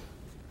day.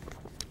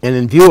 And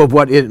in view of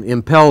what it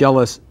impelled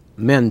jealous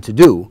men to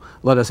do,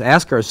 let us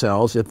ask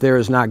ourselves if there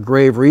is not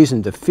grave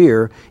reason to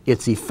fear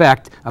its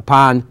effect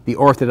upon the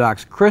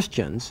Orthodox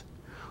Christians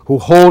who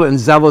hold and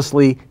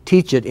zealously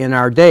teach it in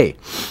our day.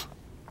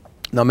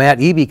 Now, Matt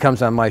Eby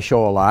comes on my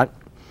show a lot,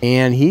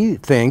 and he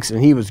thinks,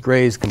 and he was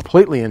raised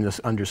completely in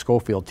this under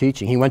Scofield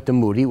teaching. He went to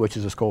Moody, which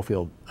is a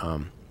Scofield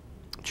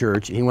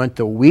church. He went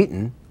to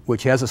Wheaton,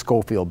 which has a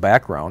Scofield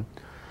background,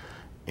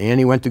 and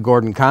he went to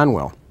Gordon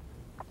Conwell.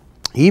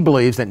 He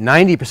believes that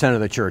 90%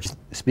 of the church,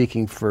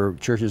 speaking for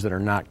churches that are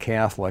not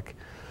Catholic,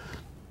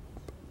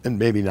 and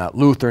maybe not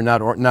Lutheran, not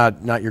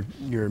your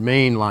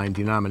mainline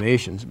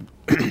denominations,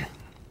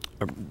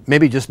 or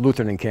maybe just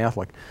Lutheran and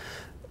Catholic,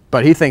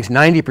 but he thinks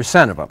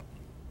 90% of them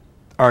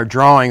are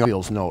drawing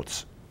Scofield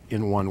notes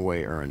in one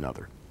way or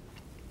another,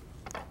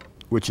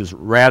 which is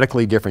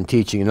radically different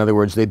teaching. In other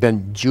words, they've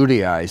been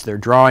Judaized. They're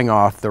drawing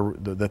off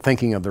the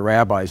thinking of the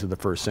rabbis of the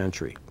first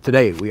century.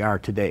 Today, we are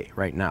today,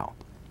 right now.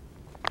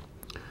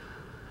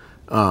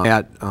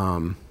 Matt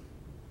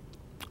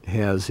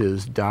has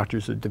his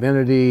Doctors of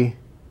Divinity,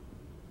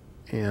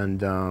 and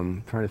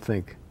trying to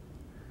think.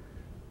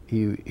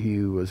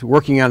 He was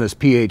working on his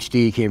PhD.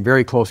 He came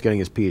very close getting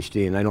his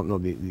PhD, and I don't know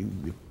the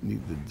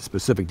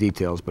specific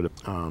details, but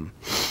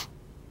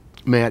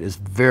Matt is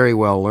very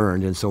well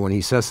learned, and so when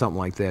he says something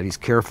like that, he's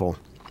careful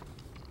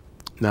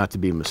not to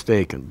be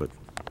mistaken. But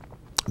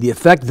the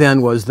effect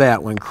then was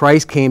that when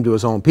Christ came to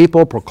his own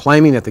people,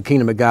 proclaiming that the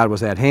kingdom of God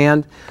was at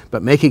hand,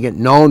 but making it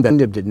known that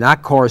it did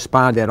not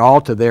correspond at all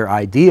to their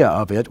idea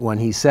of it when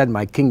he said,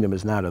 my kingdom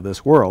is not of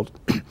this world,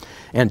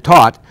 and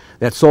taught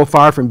that so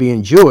far from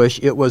being Jewish,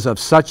 it was of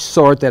such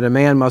sort that a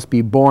man must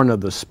be born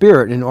of the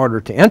Spirit in order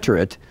to enter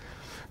it,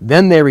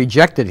 then they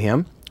rejected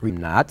him,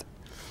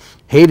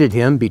 hated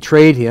him,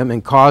 betrayed him,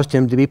 and caused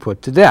him to be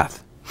put to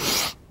death.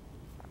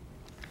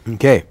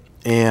 Okay,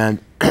 and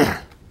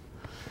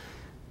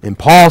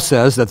Paul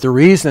says that the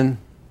reason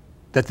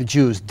that the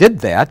Jews did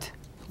that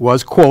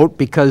was, quote,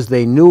 because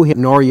they knew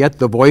him, nor yet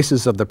the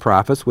voices of the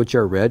prophets which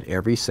are read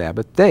every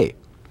Sabbath day.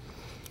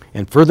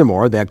 And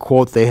furthermore, that,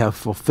 quote, they have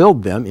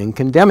fulfilled them in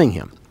condemning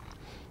him.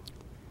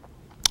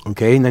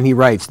 Okay, and then he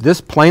writes, this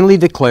plainly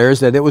declares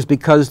that it was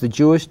because the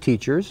Jewish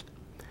teachers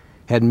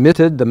had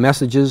omitted the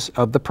messages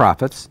of the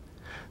prophets,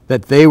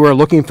 that they were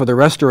looking for the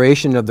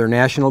restoration of their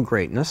national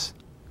greatness,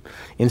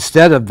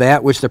 instead of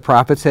that which the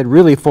prophets had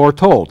really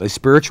foretold, a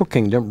spiritual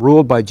kingdom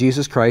ruled by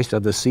Jesus Christ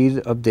of the seed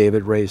of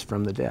David raised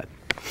from the dead.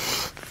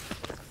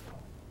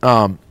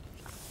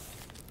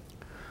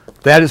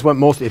 That is what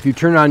most, if you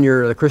turn on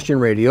the Christian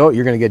radio,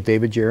 you're going to get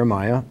David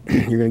Jeremiah,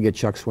 you're going to get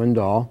Chuck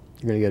Swindoll,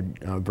 you're going to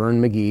get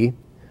Vern McGee,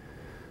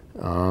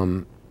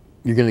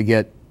 you're going to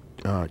get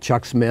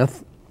Chuck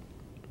Smith,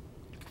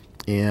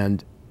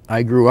 and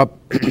I grew up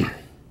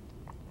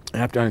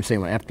after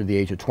the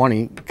age of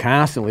 20,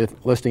 constantly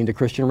listening to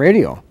Christian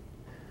radio.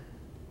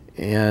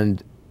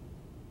 And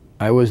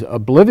I was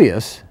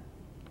oblivious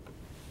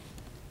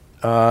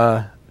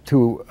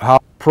to how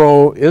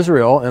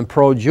pro-Israel and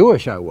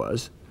pro-Jewish I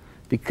was,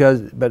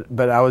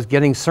 but I was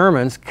getting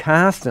sermons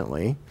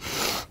constantly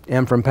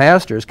and from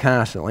pastors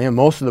constantly, and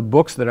most of the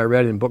books that I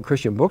read in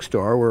Christian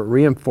bookstore were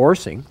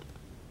reinforcing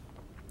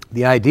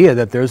the idea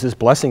that there's this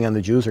blessing on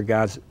the Jews or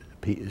God's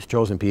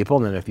chosen people,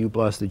 and that if you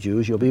bless the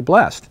Jews, you'll be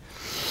blessed.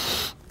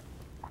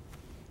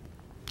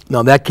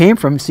 Now, that came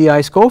from C.I.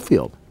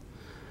 Scofield.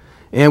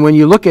 And when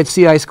you look at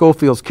C.I.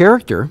 Scofield's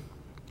character,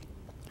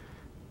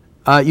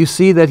 you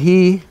see that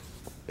he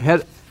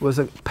was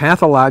a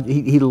patholog.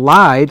 He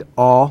lied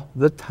all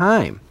the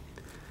time.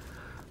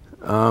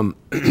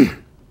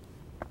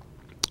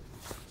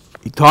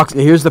 He talks.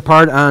 Here's the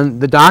part on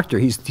the doctor.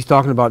 He's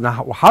talking about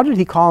now. How did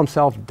he call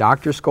himself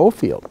Dr.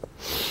 Scofield?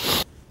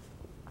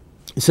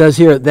 It says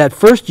here that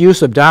first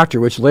use of doctor,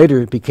 which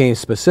later became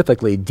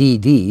specifically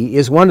DD,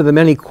 is one of the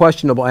many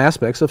questionable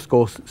aspects of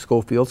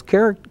Scofield's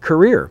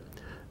career.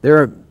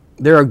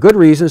 There are good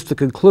reasons to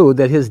conclude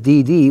that his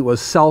DD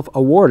was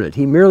self-awarded.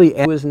 He merely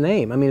added his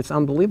name. I mean, it's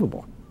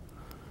unbelievable.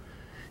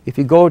 If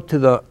you go to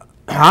the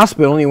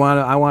hospital and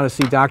I want to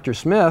see Dr.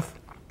 Smith,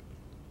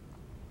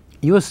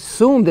 you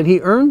assume that he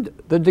earned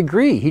the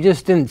degree. He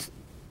just didn't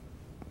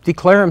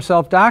declare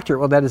himself doctor.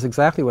 Well, that is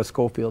exactly what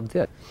Scofield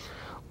did.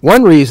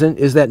 One reason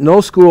is that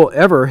no school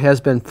ever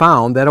has been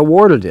found that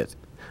awarded it.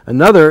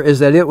 Another is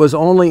that it was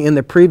only in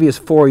the previous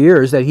 4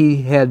 years that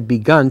he had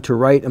begun to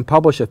write and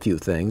publish a few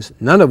things,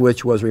 none of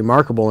which was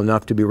remarkable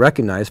enough to be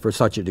recognized for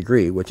such a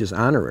degree, which is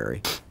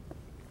honorary.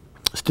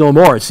 Still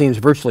more, it seems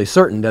virtually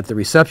certain that the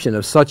reception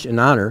of such an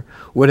honor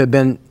would have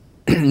been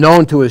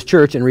known to his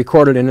church and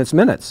recorded in its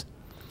minutes.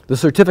 The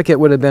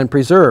certificate would have been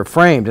preserved,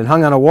 framed, and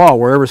hung on a wall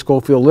wherever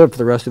Scofield lived for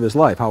the rest of his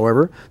life.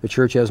 However, the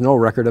church has no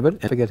record of it, and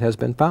the certificate has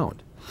been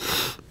found.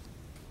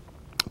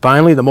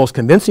 Finally, the most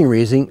convincing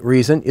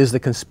reason is the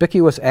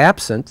conspicuous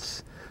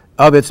absence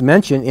of its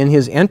mention in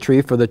his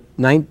entry for the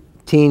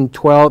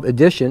 1912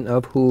 edition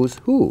of Who's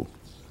Who.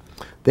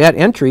 That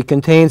entry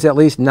contains at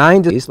least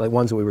 9 diseases, like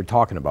ones that we were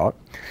talking about,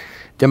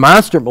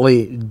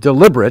 demonstrably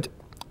deliberate,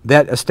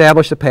 that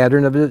establish a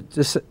pattern of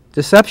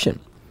deception.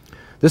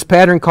 This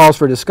pattern calls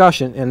for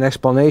discussion and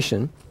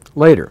explanation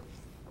later.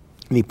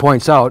 And he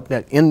points out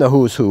that in the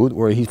Who's Who,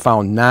 where he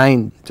found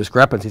 9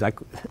 discrepancies,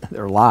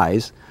 they're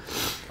lies,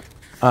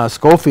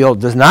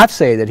 Scofield does not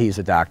say that he's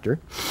a doctor,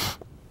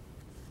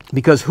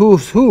 because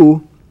Who's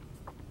Who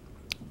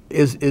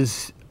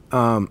is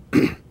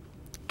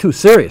too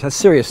serious. That's a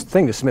serious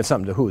thing to submit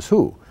something to Who's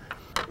Who.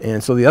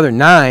 And so the other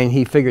 9,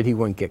 he figured he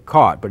wouldn't get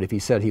caught. But if he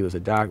said he was a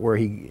doctor,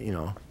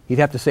 he'd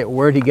have to say,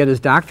 where did he get his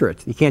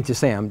doctorate? You can't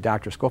just say, I'm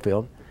Dr.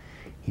 Scofield.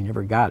 He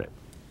never got it.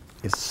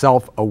 It's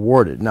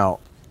self-awarded. Now,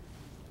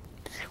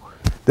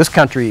 this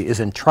country is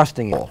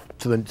entrusting it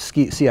to the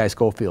C.I.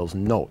 Scofield's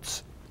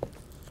notes.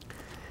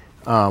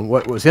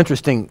 What was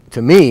interesting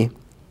to me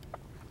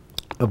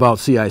about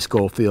C.I.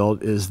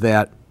 Scofield is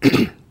that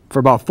for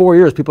about 4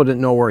 years, people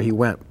didn't know where he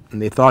went, and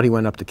they thought he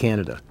went up to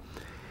Canada.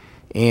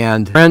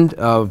 And a friend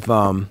of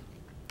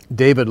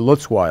David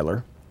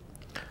Lutzweiler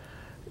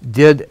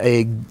did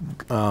a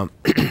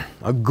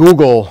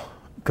Google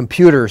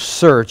computer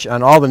search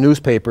on all the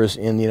newspapers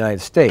in the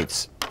United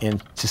States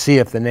and to see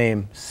if the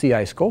name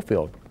C.I.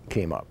 Scofield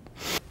came up.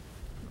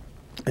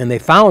 And they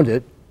found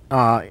it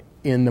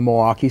in the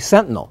Milwaukee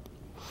Sentinel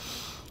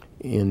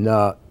in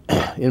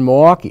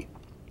Milwaukee.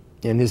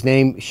 And his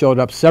name showed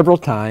up several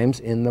times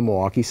in the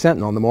Milwaukee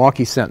Sentinel. The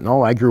Milwaukee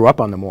Sentinel, I grew up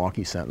on the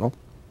Milwaukee Sentinel.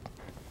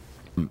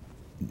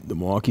 The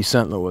Milwaukee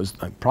Sentinel was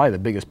probably the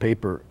biggest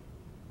paper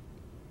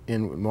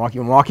in Milwaukee.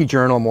 Milwaukee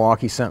Journal,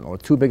 Milwaukee Sentinel,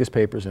 the 2 biggest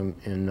papers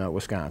in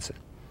Wisconsin.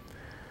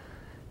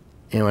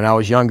 And when I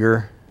was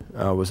younger,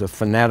 I was a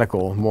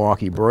fanatical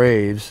Milwaukee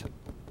Braves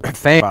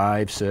fan,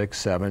 5, 6,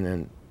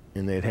 7,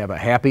 and they'd have a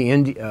happy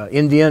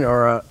Indian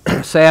or a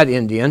sad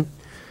Indian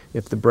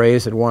if the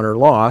Braves had won or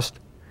lost.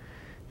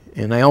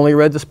 And I only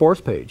read the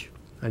sports page.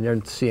 I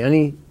didn't see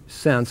any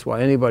sense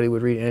why anybody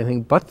would read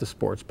anything but the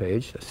sports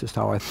page. That's just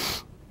how I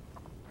thought.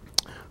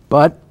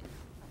 But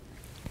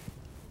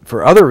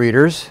for other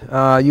readers,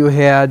 you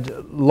had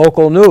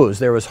local news.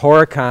 There was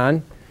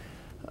Horicon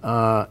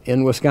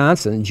in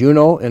Wisconsin,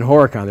 Juneau and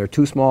Horicon. They're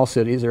 2 small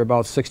cities. They're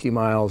about 60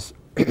 miles,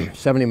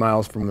 70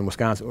 miles from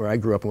Wisconsin, where I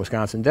grew up in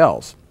Wisconsin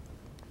Dells.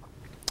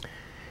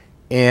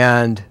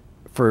 And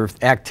for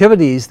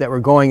activities that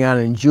were going on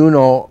in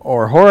Juneau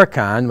or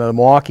Horicon, the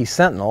Milwaukee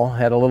Sentinel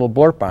had a little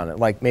blurb on it.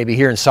 Like maybe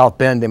here in South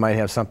Bend, they might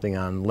have something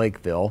on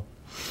Lakeville.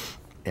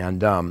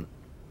 And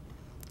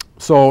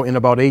so in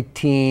about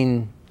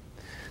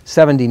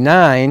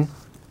 1879,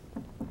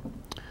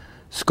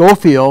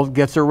 Scofield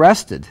gets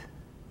arrested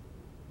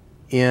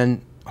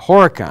in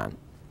Horicon.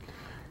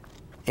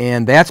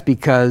 And that's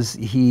because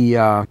he,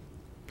 for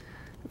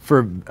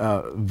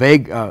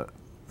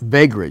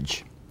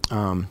vagrage,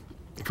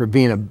 for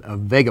being a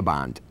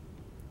vagabond,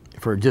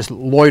 for just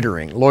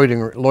loitering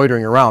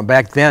around.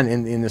 Back then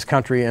in this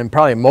country, and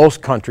probably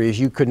most countries,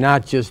 you could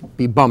not just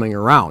be bumming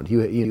around.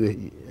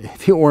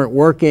 If you weren't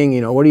working,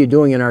 what are you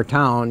doing in our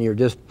town? You're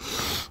just,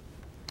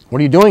 what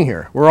are you doing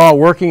here? We're all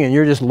working and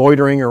you're just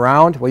loitering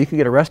around. Well, you could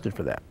get arrested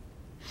for that.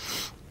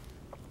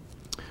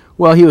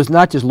 Well, he was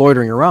not just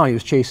loitering around, he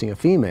was chasing a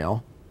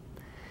female.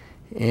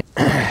 And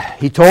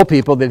he told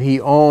people that he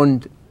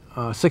owned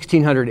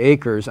 1,600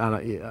 acres on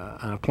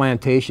a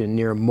plantation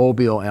near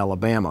Mobile,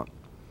 Alabama.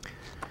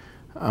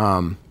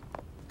 And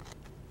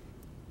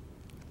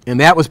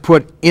that was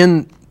put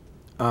in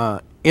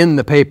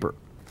the paper,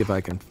 if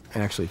I can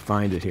actually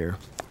find it here.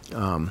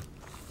 Yeah,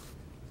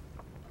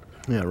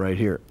 right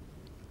here.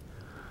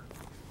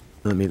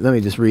 Let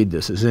me just read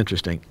this. It's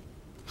interesting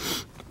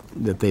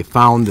that they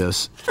found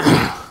this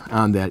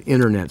on that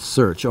internet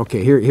search.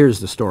 Okay, here's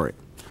the story.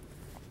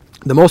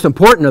 The most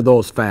important of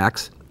those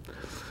facts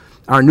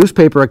are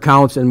newspaper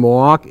accounts in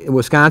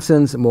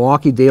Wisconsin's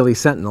Milwaukee Daily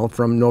Sentinel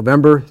from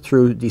November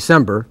through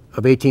December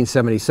of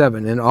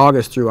 1877 and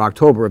August through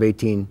October of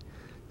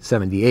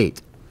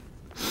 1878.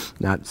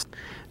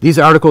 These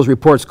articles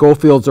report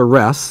Scofield's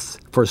arrests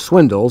for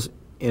swindles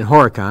in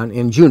Horicon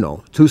and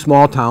Juneau, two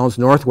small towns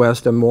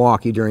northwest of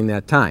Milwaukee during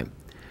that time.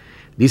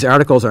 These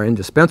articles are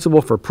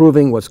indispensable for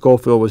proving what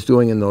Scofield was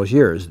doing in those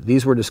years.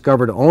 These were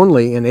discovered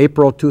only in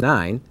April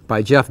 2009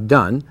 by Jeff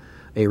Dunn,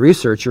 a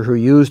researcher who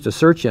used a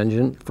search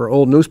engine for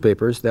old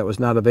newspapers that was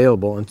not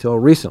available until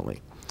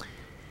recently.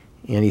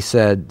 And he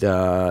said,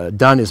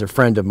 Dunn is a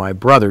friend of my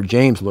brother,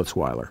 James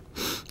Lutzweiler,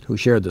 who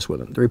shared this with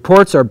him. The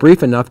reports are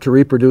brief enough to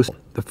reproduce.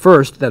 The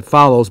first that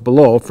follows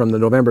below from the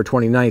November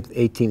 29,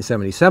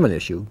 1877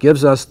 issue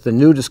gives us the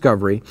new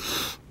discovery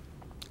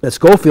that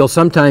Scofield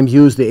sometimes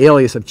used the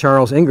alias of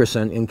Charles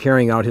Ingerson in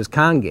carrying out his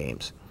con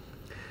games.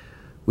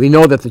 We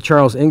know that the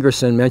Charles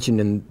Ingerson mentioned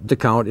in the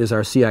account is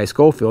our C.I.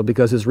 Scofield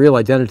because his real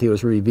identity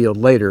was revealed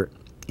later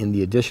in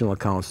the additional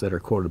accounts that are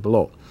quoted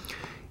below.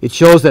 It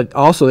shows that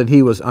also that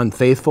he was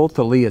unfaithful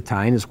to Leah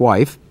Tyne, his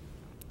wife,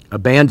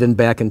 abandoned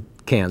back in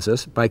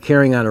Kansas by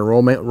carrying on a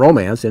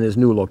romance in his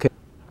new location.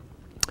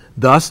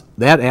 Thus,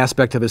 that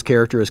aspect of his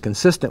character is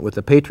consistent with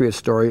the Patriot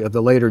story of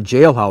the later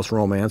jailhouse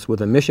romance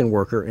with a mission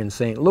worker in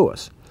St.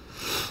 Louis.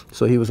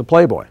 So he was a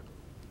playboy.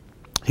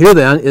 Here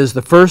then is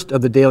the first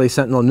of the Daily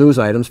Sentinel news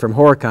items from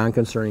Horicon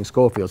concerning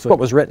Scofield. So what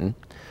was written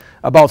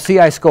about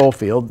C.I.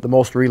 Scofield, the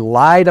most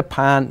relied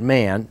upon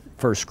man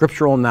for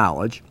scriptural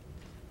knowledge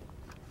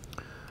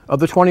of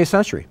the 20th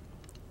century.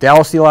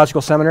 Dallas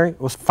Theological Seminary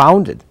was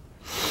founded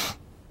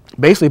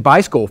basically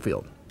by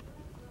Scofield.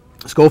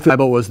 Scofield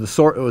was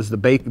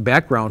the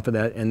background for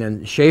that, and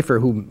then Schaeffer,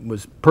 who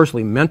was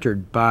personally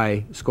mentored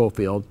by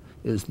Scofield,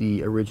 is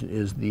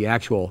the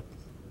actual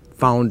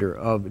founder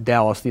of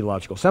Dallas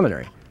Theological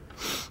Seminary,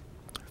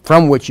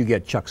 from which you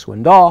get Chuck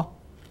Swindoll,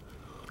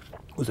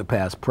 who's a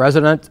past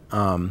president.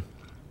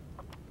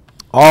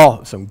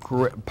 All some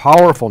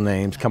powerful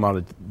names come out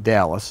of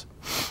Dallas,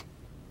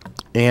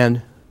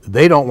 and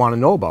they don't want to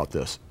know about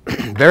this.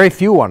 Very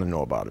few want to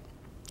know about it,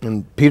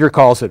 and Peter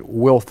calls it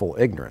willful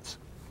ignorance.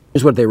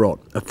 Here's what they wrote.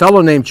 A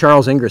fellow named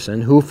Charles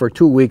Ingerson, who for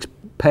 2 weeks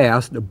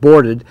past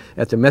boarded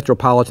at the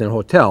Metropolitan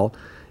Hotel,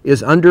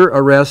 is under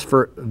arrest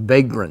for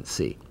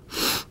vagrancy.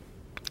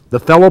 The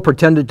fellow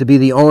pretended to be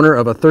the owner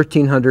of a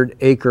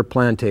 1,300-acre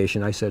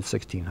plantation, I said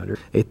 1,600,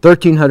 a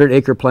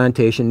 1,300-acre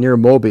plantation near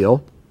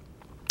Mobile,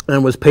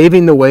 and was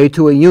paving the way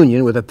to a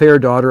union with a fair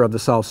daughter of the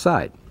South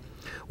Side,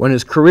 when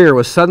his career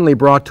was suddenly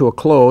brought to a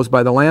close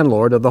by the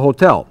landlord of the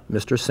hotel,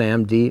 Mr.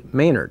 Sam D.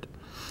 Maynard,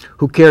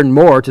 who cared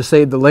more to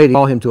save the lady than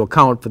call him to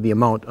account for the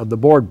amount of the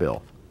board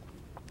bill.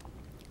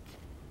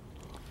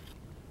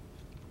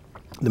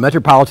 The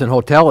Metropolitan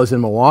Hotel is in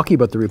Milwaukee,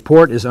 but the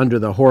report is under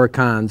the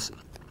Horicon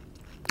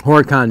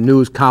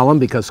News column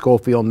because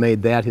Scofield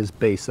made that his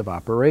base of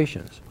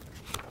operations.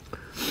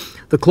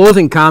 The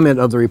closing comment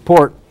of the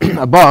report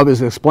above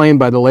is explained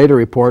by the later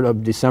report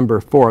of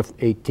December 4th,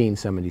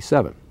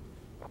 1877.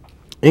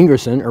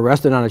 Ingerson,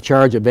 arrested on a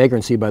charge of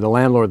vagrancy by the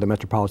landlord of the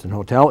Metropolitan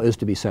Hotel, is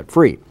to be set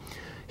free.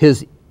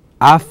 His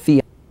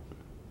affianced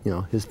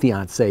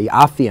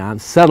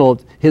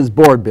settled his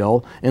board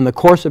bill, and the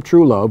course of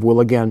true love will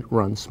again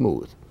run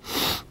smooth.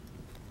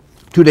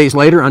 2 days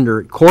later,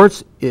 under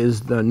courts,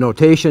 is the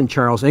notation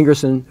Charles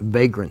Ingerson,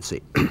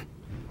 vagrancy.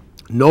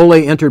 Nole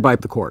entered by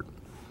the court.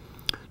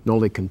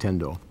 Nole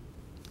contendo,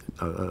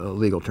 a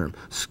legal term.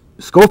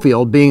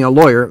 Scofield, being a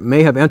lawyer,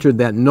 may have entered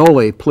that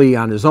nole plea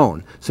on his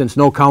own, since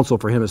no counsel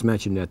for him is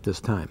mentioned at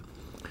this time.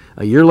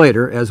 A year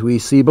later, as we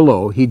see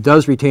below, he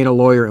does retain a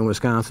lawyer in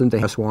Wisconsin to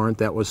have a warrant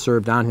that was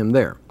served on him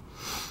there.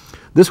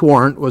 This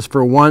warrant was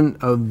for one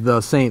of the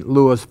St.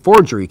 Louis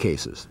forgery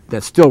cases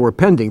that still were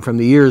pending from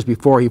the years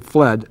before he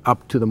fled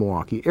up to the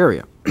Milwaukee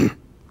area.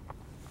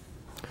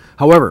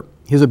 However,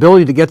 his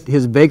ability to get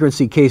his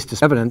vagrancy case to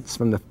evidence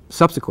from the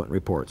subsequent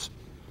reports.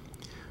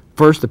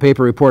 First, the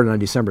paper reported on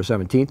December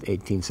 17,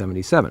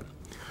 1877.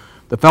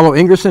 The fellow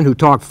Ingerson, who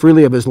talked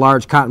freely of his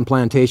large cotton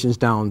plantations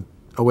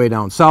away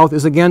down south,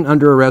 is again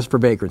under arrest for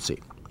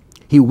vagrancy.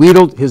 He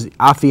wheedled his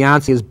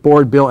affiance's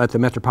board bill at the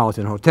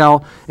Metropolitan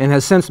Hotel and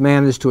has since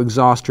managed to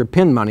exhaust her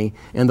pin money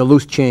and the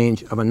loose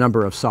change of a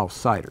number of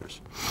Southsiders.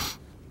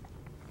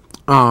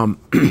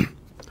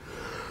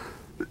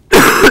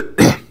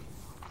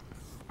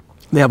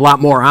 They have a lot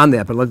more on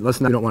that, but we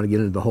don't want to get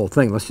into the whole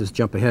thing. Let's just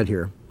jump ahead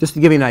here. Just to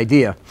give you an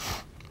idea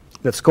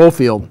that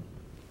Scofield,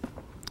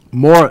 they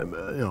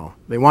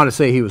want to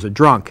say he was a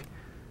drunk.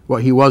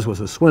 What he was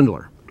a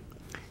swindler.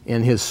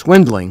 And his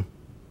swindling,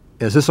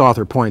 as this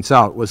author points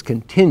out, was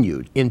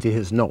continued into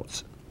his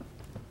notes.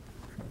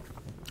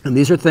 And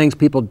these are things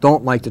people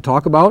don't like to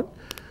talk about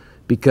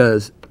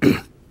because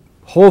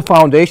whole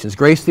foundations,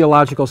 Grace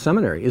Theological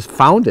Seminary, is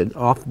founded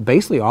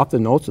basically off the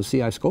notes of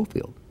C.I.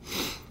 Scofield.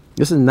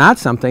 This is not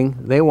something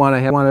they want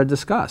to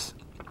discuss.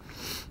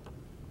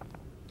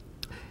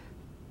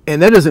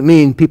 And that doesn't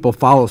mean people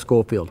follow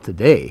Scofield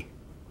today,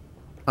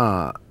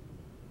 like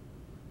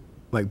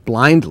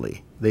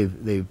blindly.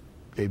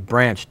 They've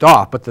branched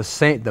off, but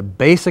the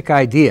basic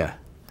idea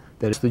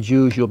that it's the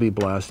Jews you'll be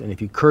blessed, and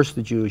if you curse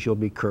the Jews you'll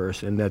be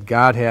cursed, and that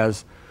God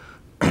has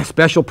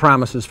special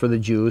promises for the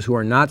Jews who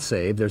are not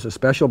saved. There's a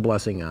special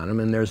blessing on them,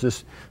 and there's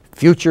this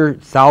future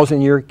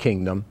 1,000-year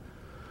kingdom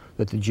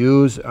that the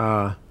Jews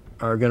are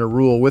going to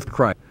rule with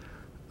Christ.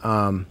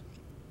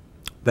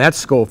 That's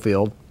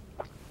Scofield,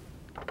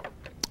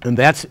 and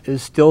that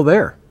is still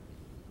there.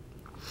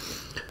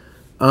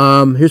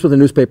 Here's what the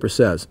newspaper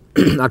says.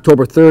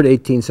 October 3rd,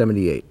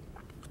 1878.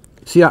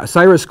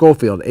 Cyrus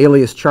Scofield,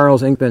 alias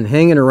Charles Ink, been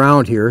hanging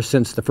around here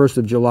since the 1st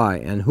of July,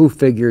 and who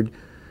figured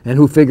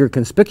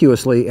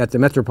conspicuously at the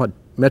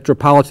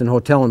Metropolitan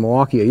Hotel in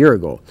Milwaukee a year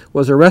ago,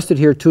 was arrested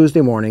here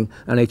Tuesday morning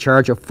on a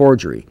charge of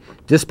forgery.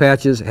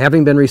 Dispatches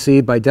having been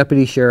received by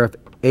Deputy Sheriff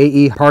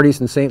A.E. Hardees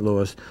in St.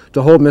 Louis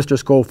to hold Mr.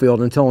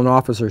 Scofield until an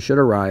officer should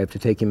arrive to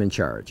take him in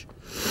charge.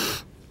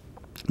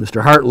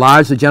 Mr. Hart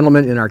lodged the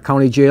gentleman in our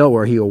county jail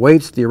where he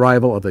awaits the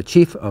arrival of the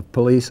Chief of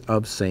Police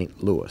of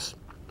St. Louis.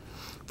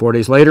 4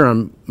 days later,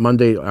 on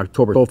Monday,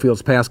 October,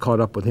 Scofield's past caught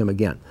up with him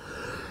again.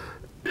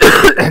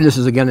 And this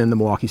is again in the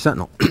Milwaukee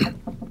Sentinel.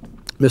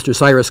 Mr.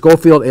 Cyrus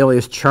Scofield,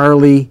 alias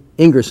Charlie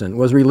Ingerson,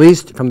 was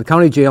released from the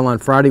county jail on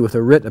Friday with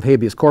a writ of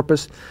habeas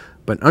corpus,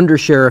 but Under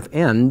Sheriff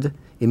End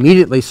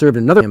immediately served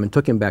another and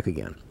took him back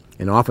again.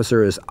 An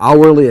officer is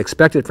hourly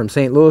expected from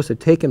St. Louis to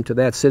take him to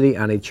that city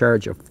on a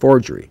charge of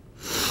forgery.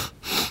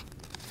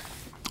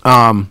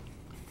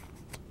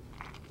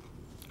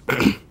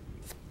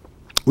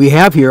 We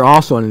have here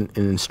also an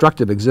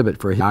instructive exhibit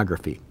for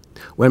geography.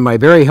 When my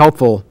very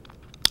helpful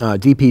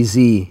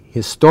DPZ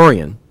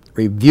historian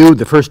reviewed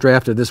the first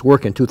draft of this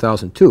work in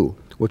 2002,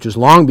 which was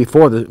long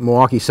before the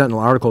Milwaukee Sentinel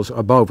articles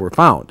above were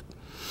found,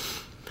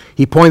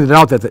 he pointed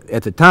out that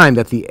at the time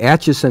that the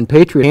Atchison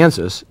Patriot,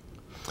 Kansas,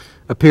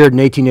 appeared in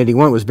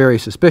 1881 was very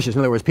suspicious. In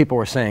other words, people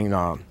were saying,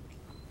 no,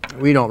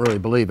 we don't really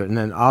believe it. And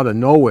then out of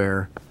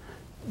nowhere,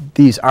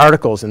 these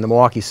articles in the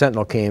Milwaukee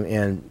Sentinel came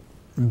and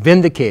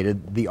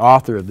vindicated the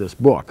author of this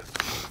book.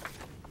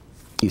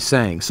 He's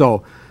saying.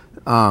 So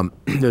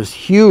there's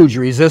huge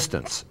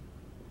resistance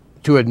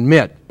to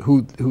admit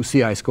who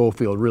C.I.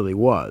 Scofield really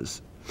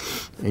was.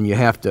 And you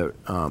have to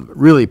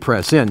really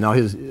press in. Now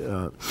his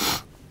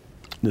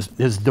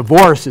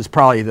divorce is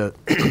probably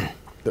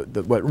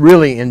what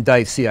really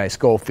indicts C.I.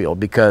 Scofield,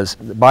 because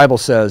the Bible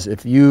says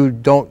if you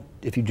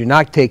do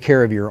not take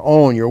care of your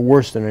own, you're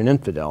worse than an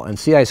infidel. And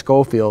C.I.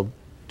 Scofield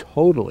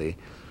totally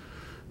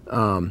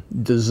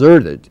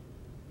deserted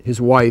his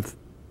wife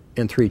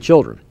and 3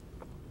 children.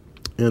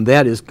 And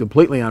that is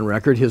completely on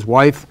record. His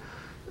wife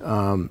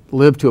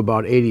lived to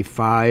about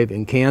 85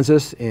 in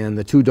Kansas, and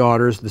the 2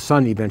 daughters, the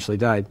son eventually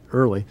died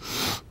early,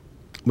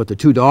 but the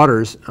 2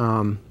 daughters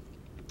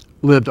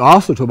lived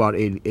also to about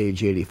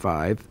age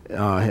 85,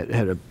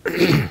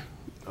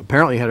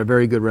 apparently had a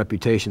very good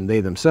reputation, they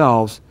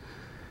themselves,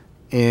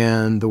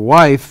 and the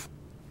wife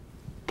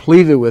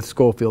pleaded with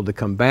Scofield to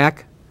come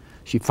back.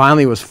 She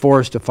finally was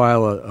forced to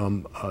file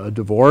a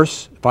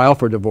file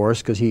for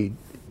divorce, because he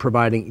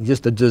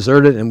just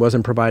deserted and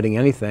wasn't providing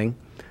anything.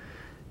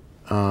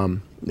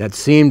 That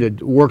seemed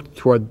to work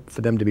for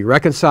them to be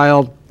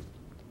reconciled.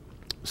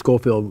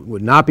 Scofield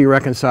would not be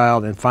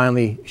reconciled, and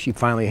she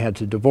finally had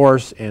to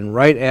divorce. And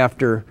right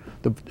after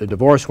the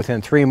divorce,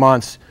 within 3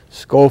 months,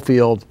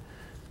 Scofield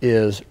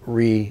is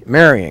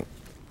remarrying,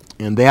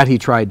 and that he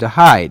tried to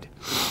hide.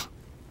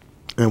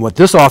 And what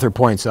this author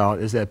points out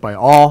is that by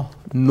all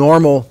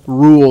normal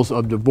rules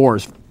of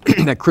divorce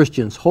that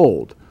Christians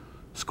hold,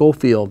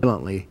 Scofield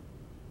violently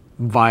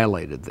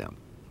violated them.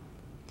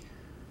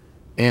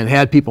 And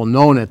had people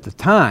known at the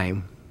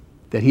time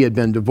that he had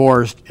been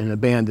divorced and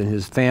abandoned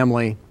his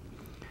family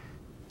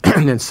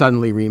and then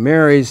suddenly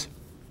remarries,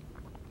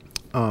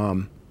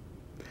 and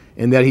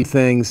that he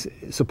things,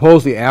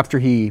 supposedly after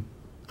he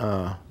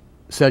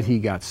said he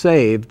got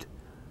saved,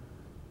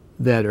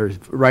 that are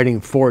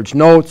writing forged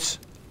notes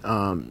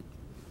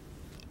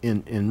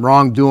in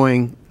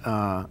wrongdoing,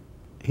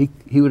 he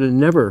would have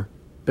never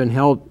been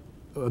held.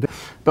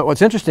 But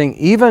what's interesting,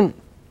 even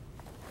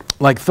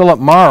like Philip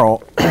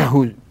Morrow,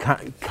 who's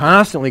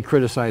constantly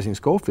criticizing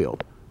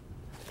Scofield,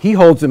 he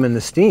holds him in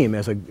esteem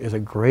as a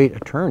great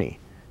attorney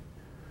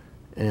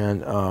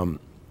and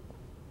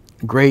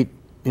great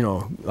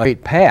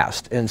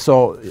past. And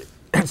so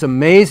it's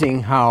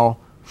amazing how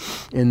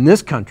in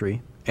this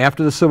country,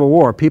 after the Civil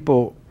War,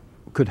 people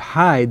could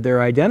hide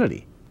their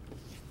identity.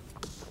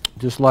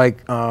 Just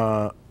like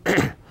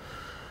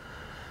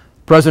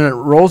President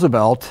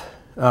Roosevelt,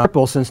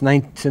 since the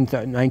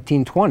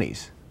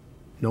 1920s,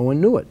 no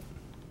one knew it.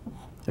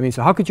 I mean,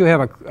 so how could you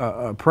have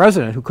a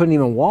president who couldn't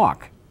even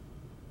walk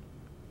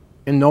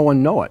and no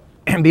one know it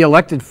and be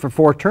elected for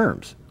 4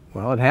 terms?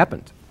 Well, it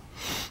happened.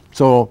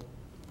 So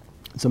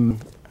it's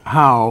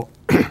how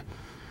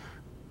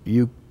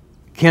you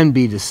can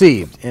be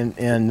deceived. And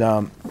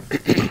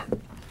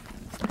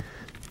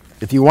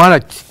if you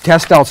want to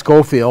test out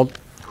Scofield,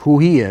 who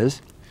he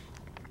is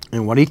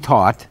and what he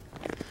taught,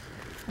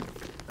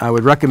 I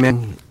would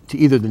recommend to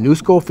either the New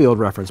Scofield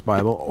Reference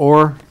Bible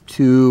or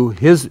to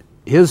his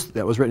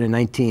that was written in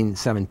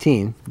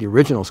 1917, the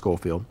original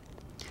Scofield,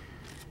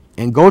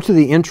 and go to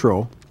the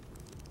intro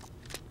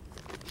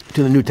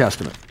to the New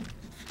Testament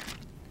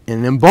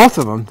And in both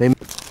of them, they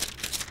make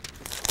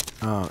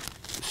a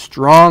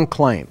strong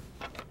claim,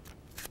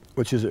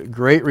 which is a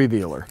great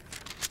revealer.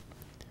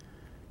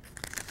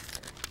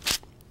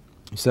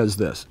 He says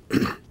this.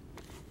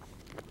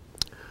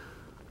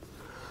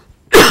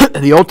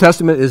 The Old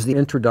Testament is the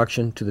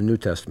introduction to the New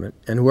Testament,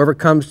 and whoever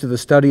comes to the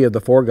study of the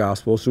four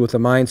Gospels with a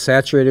mind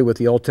saturated with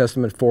the Old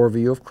Testament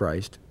foreview of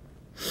Christ,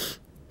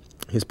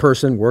 his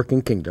person, work,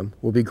 and kingdom,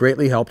 will be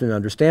greatly helped in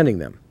understanding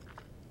them.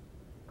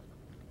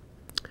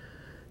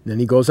 And then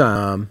he goes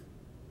on.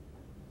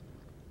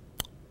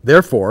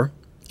 Therefore,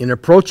 in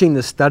approaching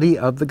the study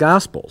of the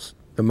Gospels,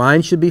 the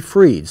mind should be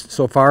freed,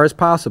 so far as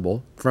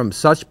possible, from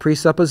such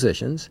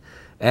presuppositions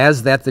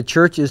as that the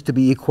church is to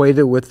be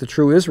equated with the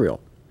true Israel,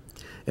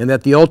 and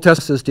that the Old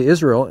Testament is to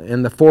Israel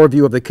and the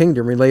foreview of the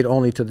kingdom relate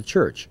only to the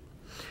church.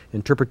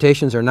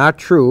 Interpretations are not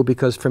true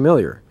because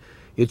familiar.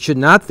 It should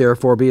not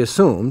therefore be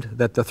assumed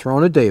that the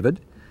throne of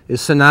David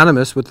is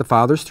synonymous with the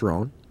Father's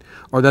throne,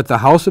 or that the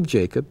house of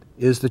Jacob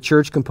is the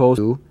church composed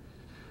of Jew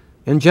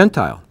and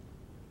Gentile.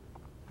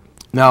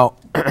 Now,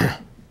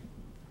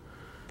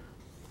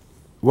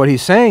 what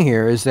he's saying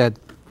here is that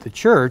the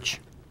church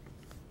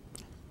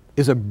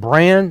is a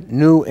brand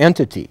new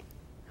entity.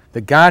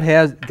 That God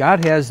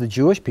has the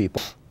Jewish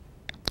people,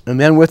 and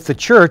then with the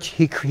church,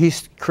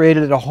 he's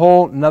created a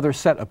whole another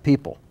set of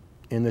people,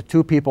 and the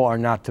two people are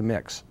not to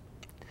mix.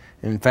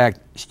 In fact,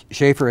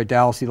 Schaeffer at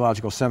Dallas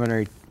Theological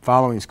Seminary,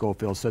 following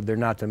Scofield, said they're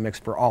not to mix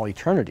for all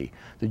eternity.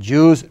 The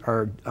Jews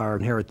are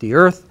inherit the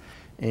earth,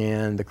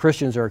 and the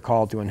Christians are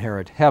called to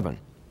inherit heaven.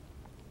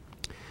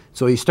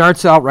 So he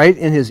starts out right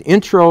in his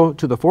intro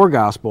to the four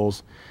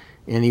Gospels,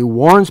 and he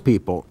warns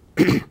people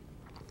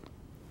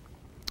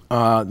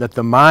that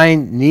the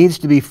mind needs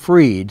to be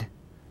freed.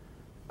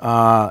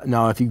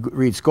 Now, if you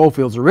read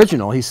Scofield's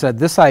original, he said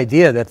this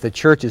idea that the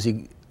church is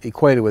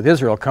equated with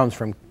Israel comes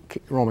from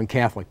Roman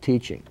Catholic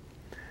teaching.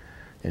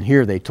 And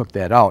here they took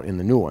that out in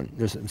the new one.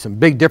 There's some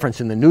big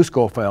difference in the new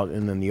Scofield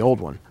and in the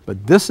old one.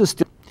 But this is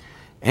still,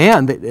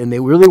 and they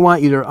really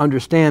want you to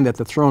understand that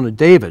the throne of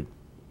David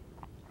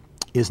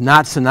is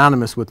not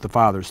synonymous with the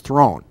Father's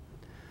throne.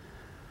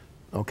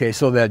 Okay,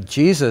 so that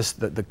Jesus,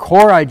 the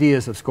core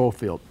ideas of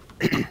Scofield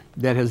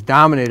that has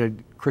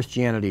dominated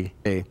Christianity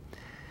today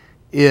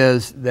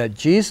is that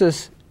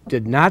Jesus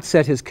did not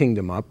set his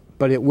kingdom up,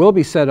 but it will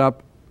be set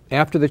up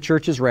after the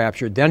church is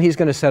raptured. Then he's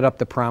going to set up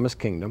the promised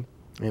kingdom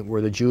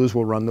where the Jews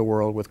will run the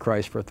world with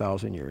Christ for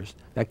 1,000 years.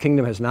 That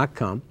kingdom has not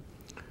come.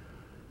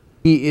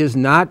 He is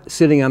not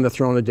sitting on the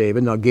throne of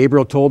David. Now,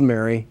 Gabriel told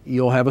Mary,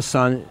 you'll have a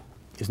son,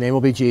 his name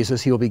will be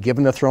Jesus, he will be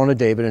given the throne of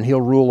David, and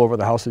he'll rule over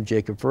the house of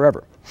Jacob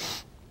forever.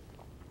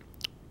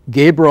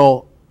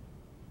 Gabriel,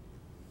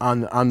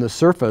 on the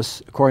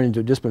surface, according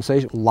to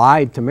dispensation,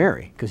 lied to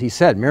Mary, because he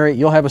said, Mary,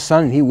 you'll have a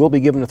son, and he will be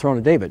given the throne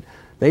of David.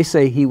 They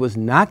say he was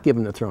not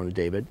given the throne of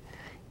David.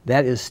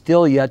 That is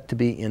still yet to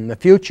be in the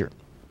future.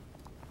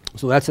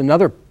 So that's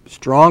another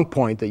strong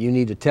point that you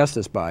need to test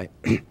this by.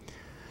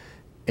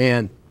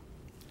 And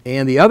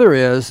the other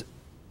is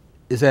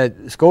that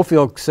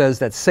Scofield says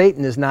that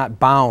Satan is not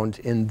bound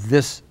in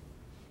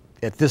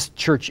at this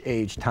church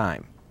age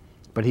time,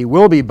 but he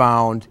will be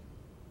bound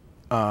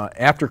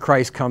after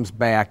Christ comes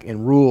back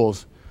and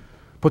rules,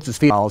 puts his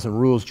feet on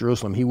and rules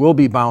Jerusalem. He will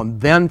be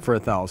bound then for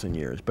 1,000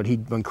 years. But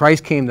when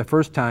Christ came the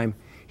first time,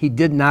 he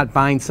did not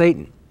bind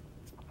Satan.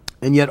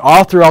 And yet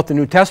all throughout the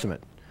New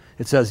Testament,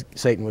 it says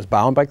Satan was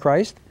bound by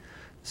Christ.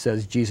 It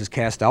says Jesus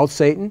cast out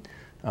Satan.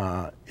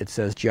 It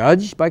says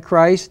judged by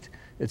Christ.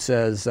 It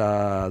says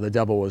the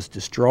devil was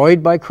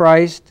destroyed by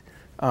Christ.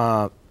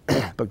 But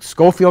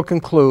Scofield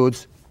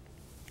concludes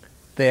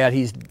that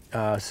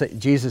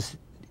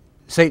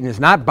Satan is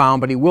not bound,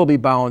 but he will be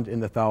bound in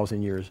the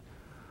 1,000 years.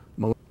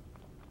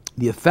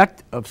 The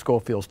effect of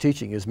Scofield's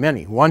teaching is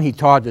many. One he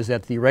taught is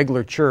that the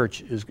regular church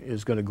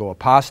is going to go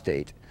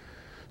apostate.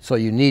 So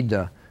you need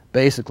to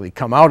basically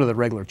come out of the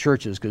regular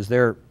churches because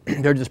they're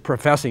just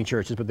professing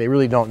churches, but they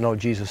really don't know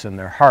Jesus in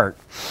their heart.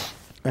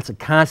 That's a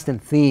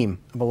constant theme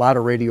of a lot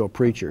of radio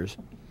preachers.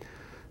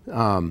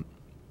 And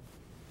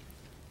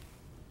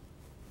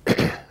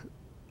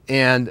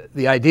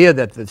the idea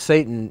that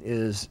Satan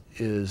is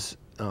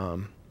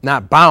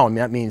not bound,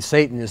 that means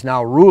Satan is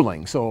now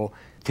ruling. So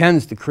it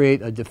tends to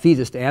create a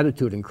defeatist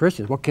attitude in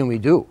Christians. What can we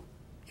do?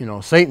 You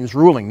know, Satan's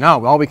ruling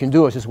now. All we can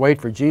do is just wait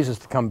for Jesus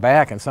to come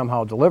back and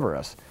somehow deliver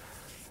us.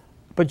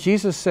 But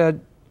Jesus said,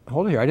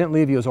 hold it here, I didn't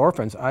leave you as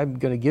orphans. I'm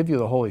going to give you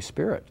the Holy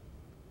Spirit.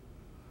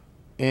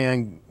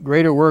 And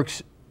greater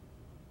works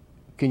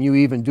can you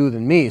even do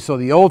than me. So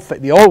the old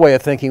way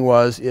of thinking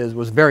was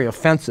very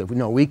offensive.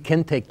 No, we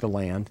can take the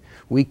land.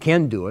 We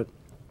can do it.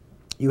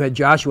 You had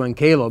Joshua and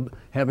Caleb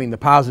having the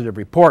positive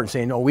report and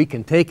saying, no, we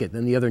can take it.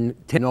 Then the other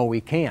 10, no,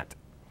 we can't.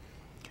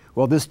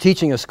 Well, this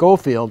teaching of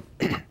Scofield,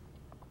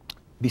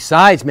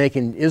 besides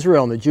making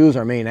Israel and the Jews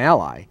our main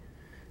ally,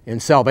 in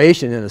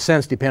salvation, in a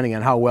sense, depending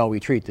on how well we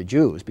treat the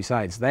Jews.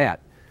 Besides that,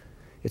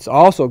 it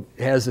also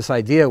has this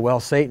idea, well,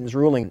 Satan's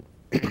ruling.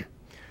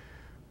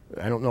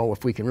 I don't know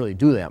if we can really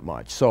do that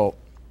much. So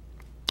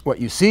what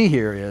you see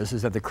here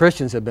is that the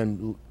Christians have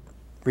been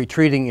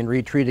retreating and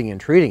retreating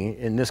and retreating,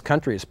 in this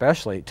country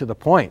especially, to the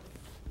point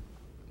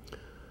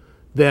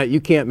that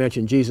you can't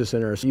mention Jesus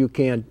in there. You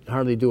can't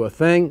hardly do a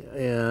thing,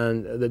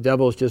 and the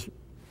devil's just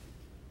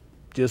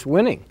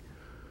winning.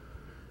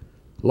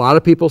 A lot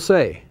of people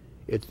say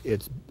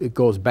it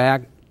goes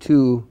back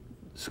to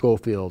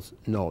Scofield's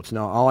notes.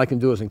 Now, all I can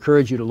do is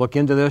encourage you to look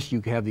into this. You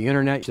have the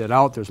internet set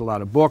out. There's a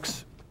lot of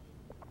books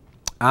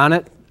on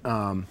it.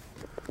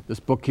 This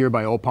book here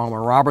by O.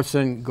 Palmer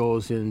Robertson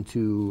goes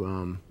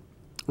into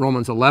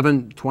Romans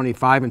 11,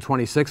 25 and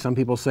 26. Some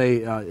people say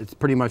it's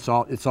pretty much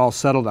all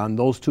settled on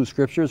those two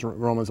scriptures,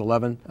 Romans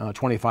 11,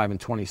 25 and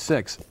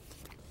 26.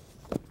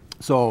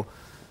 So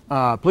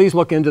please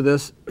look into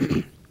this.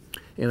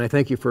 And I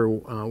thank you for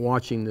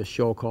watching this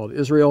show called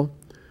Israel.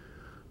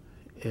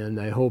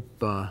 And I hope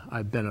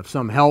I've been of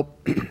some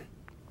help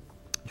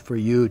for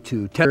you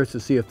to test to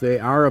see if they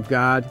are of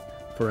God,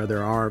 for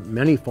there are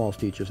many false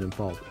teachers and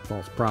false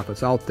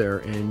prophets out there,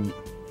 and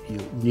you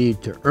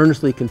need to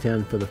earnestly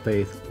contend for the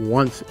faith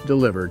once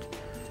delivered.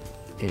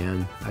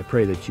 And I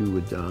pray that you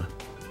would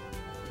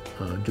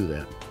do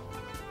that.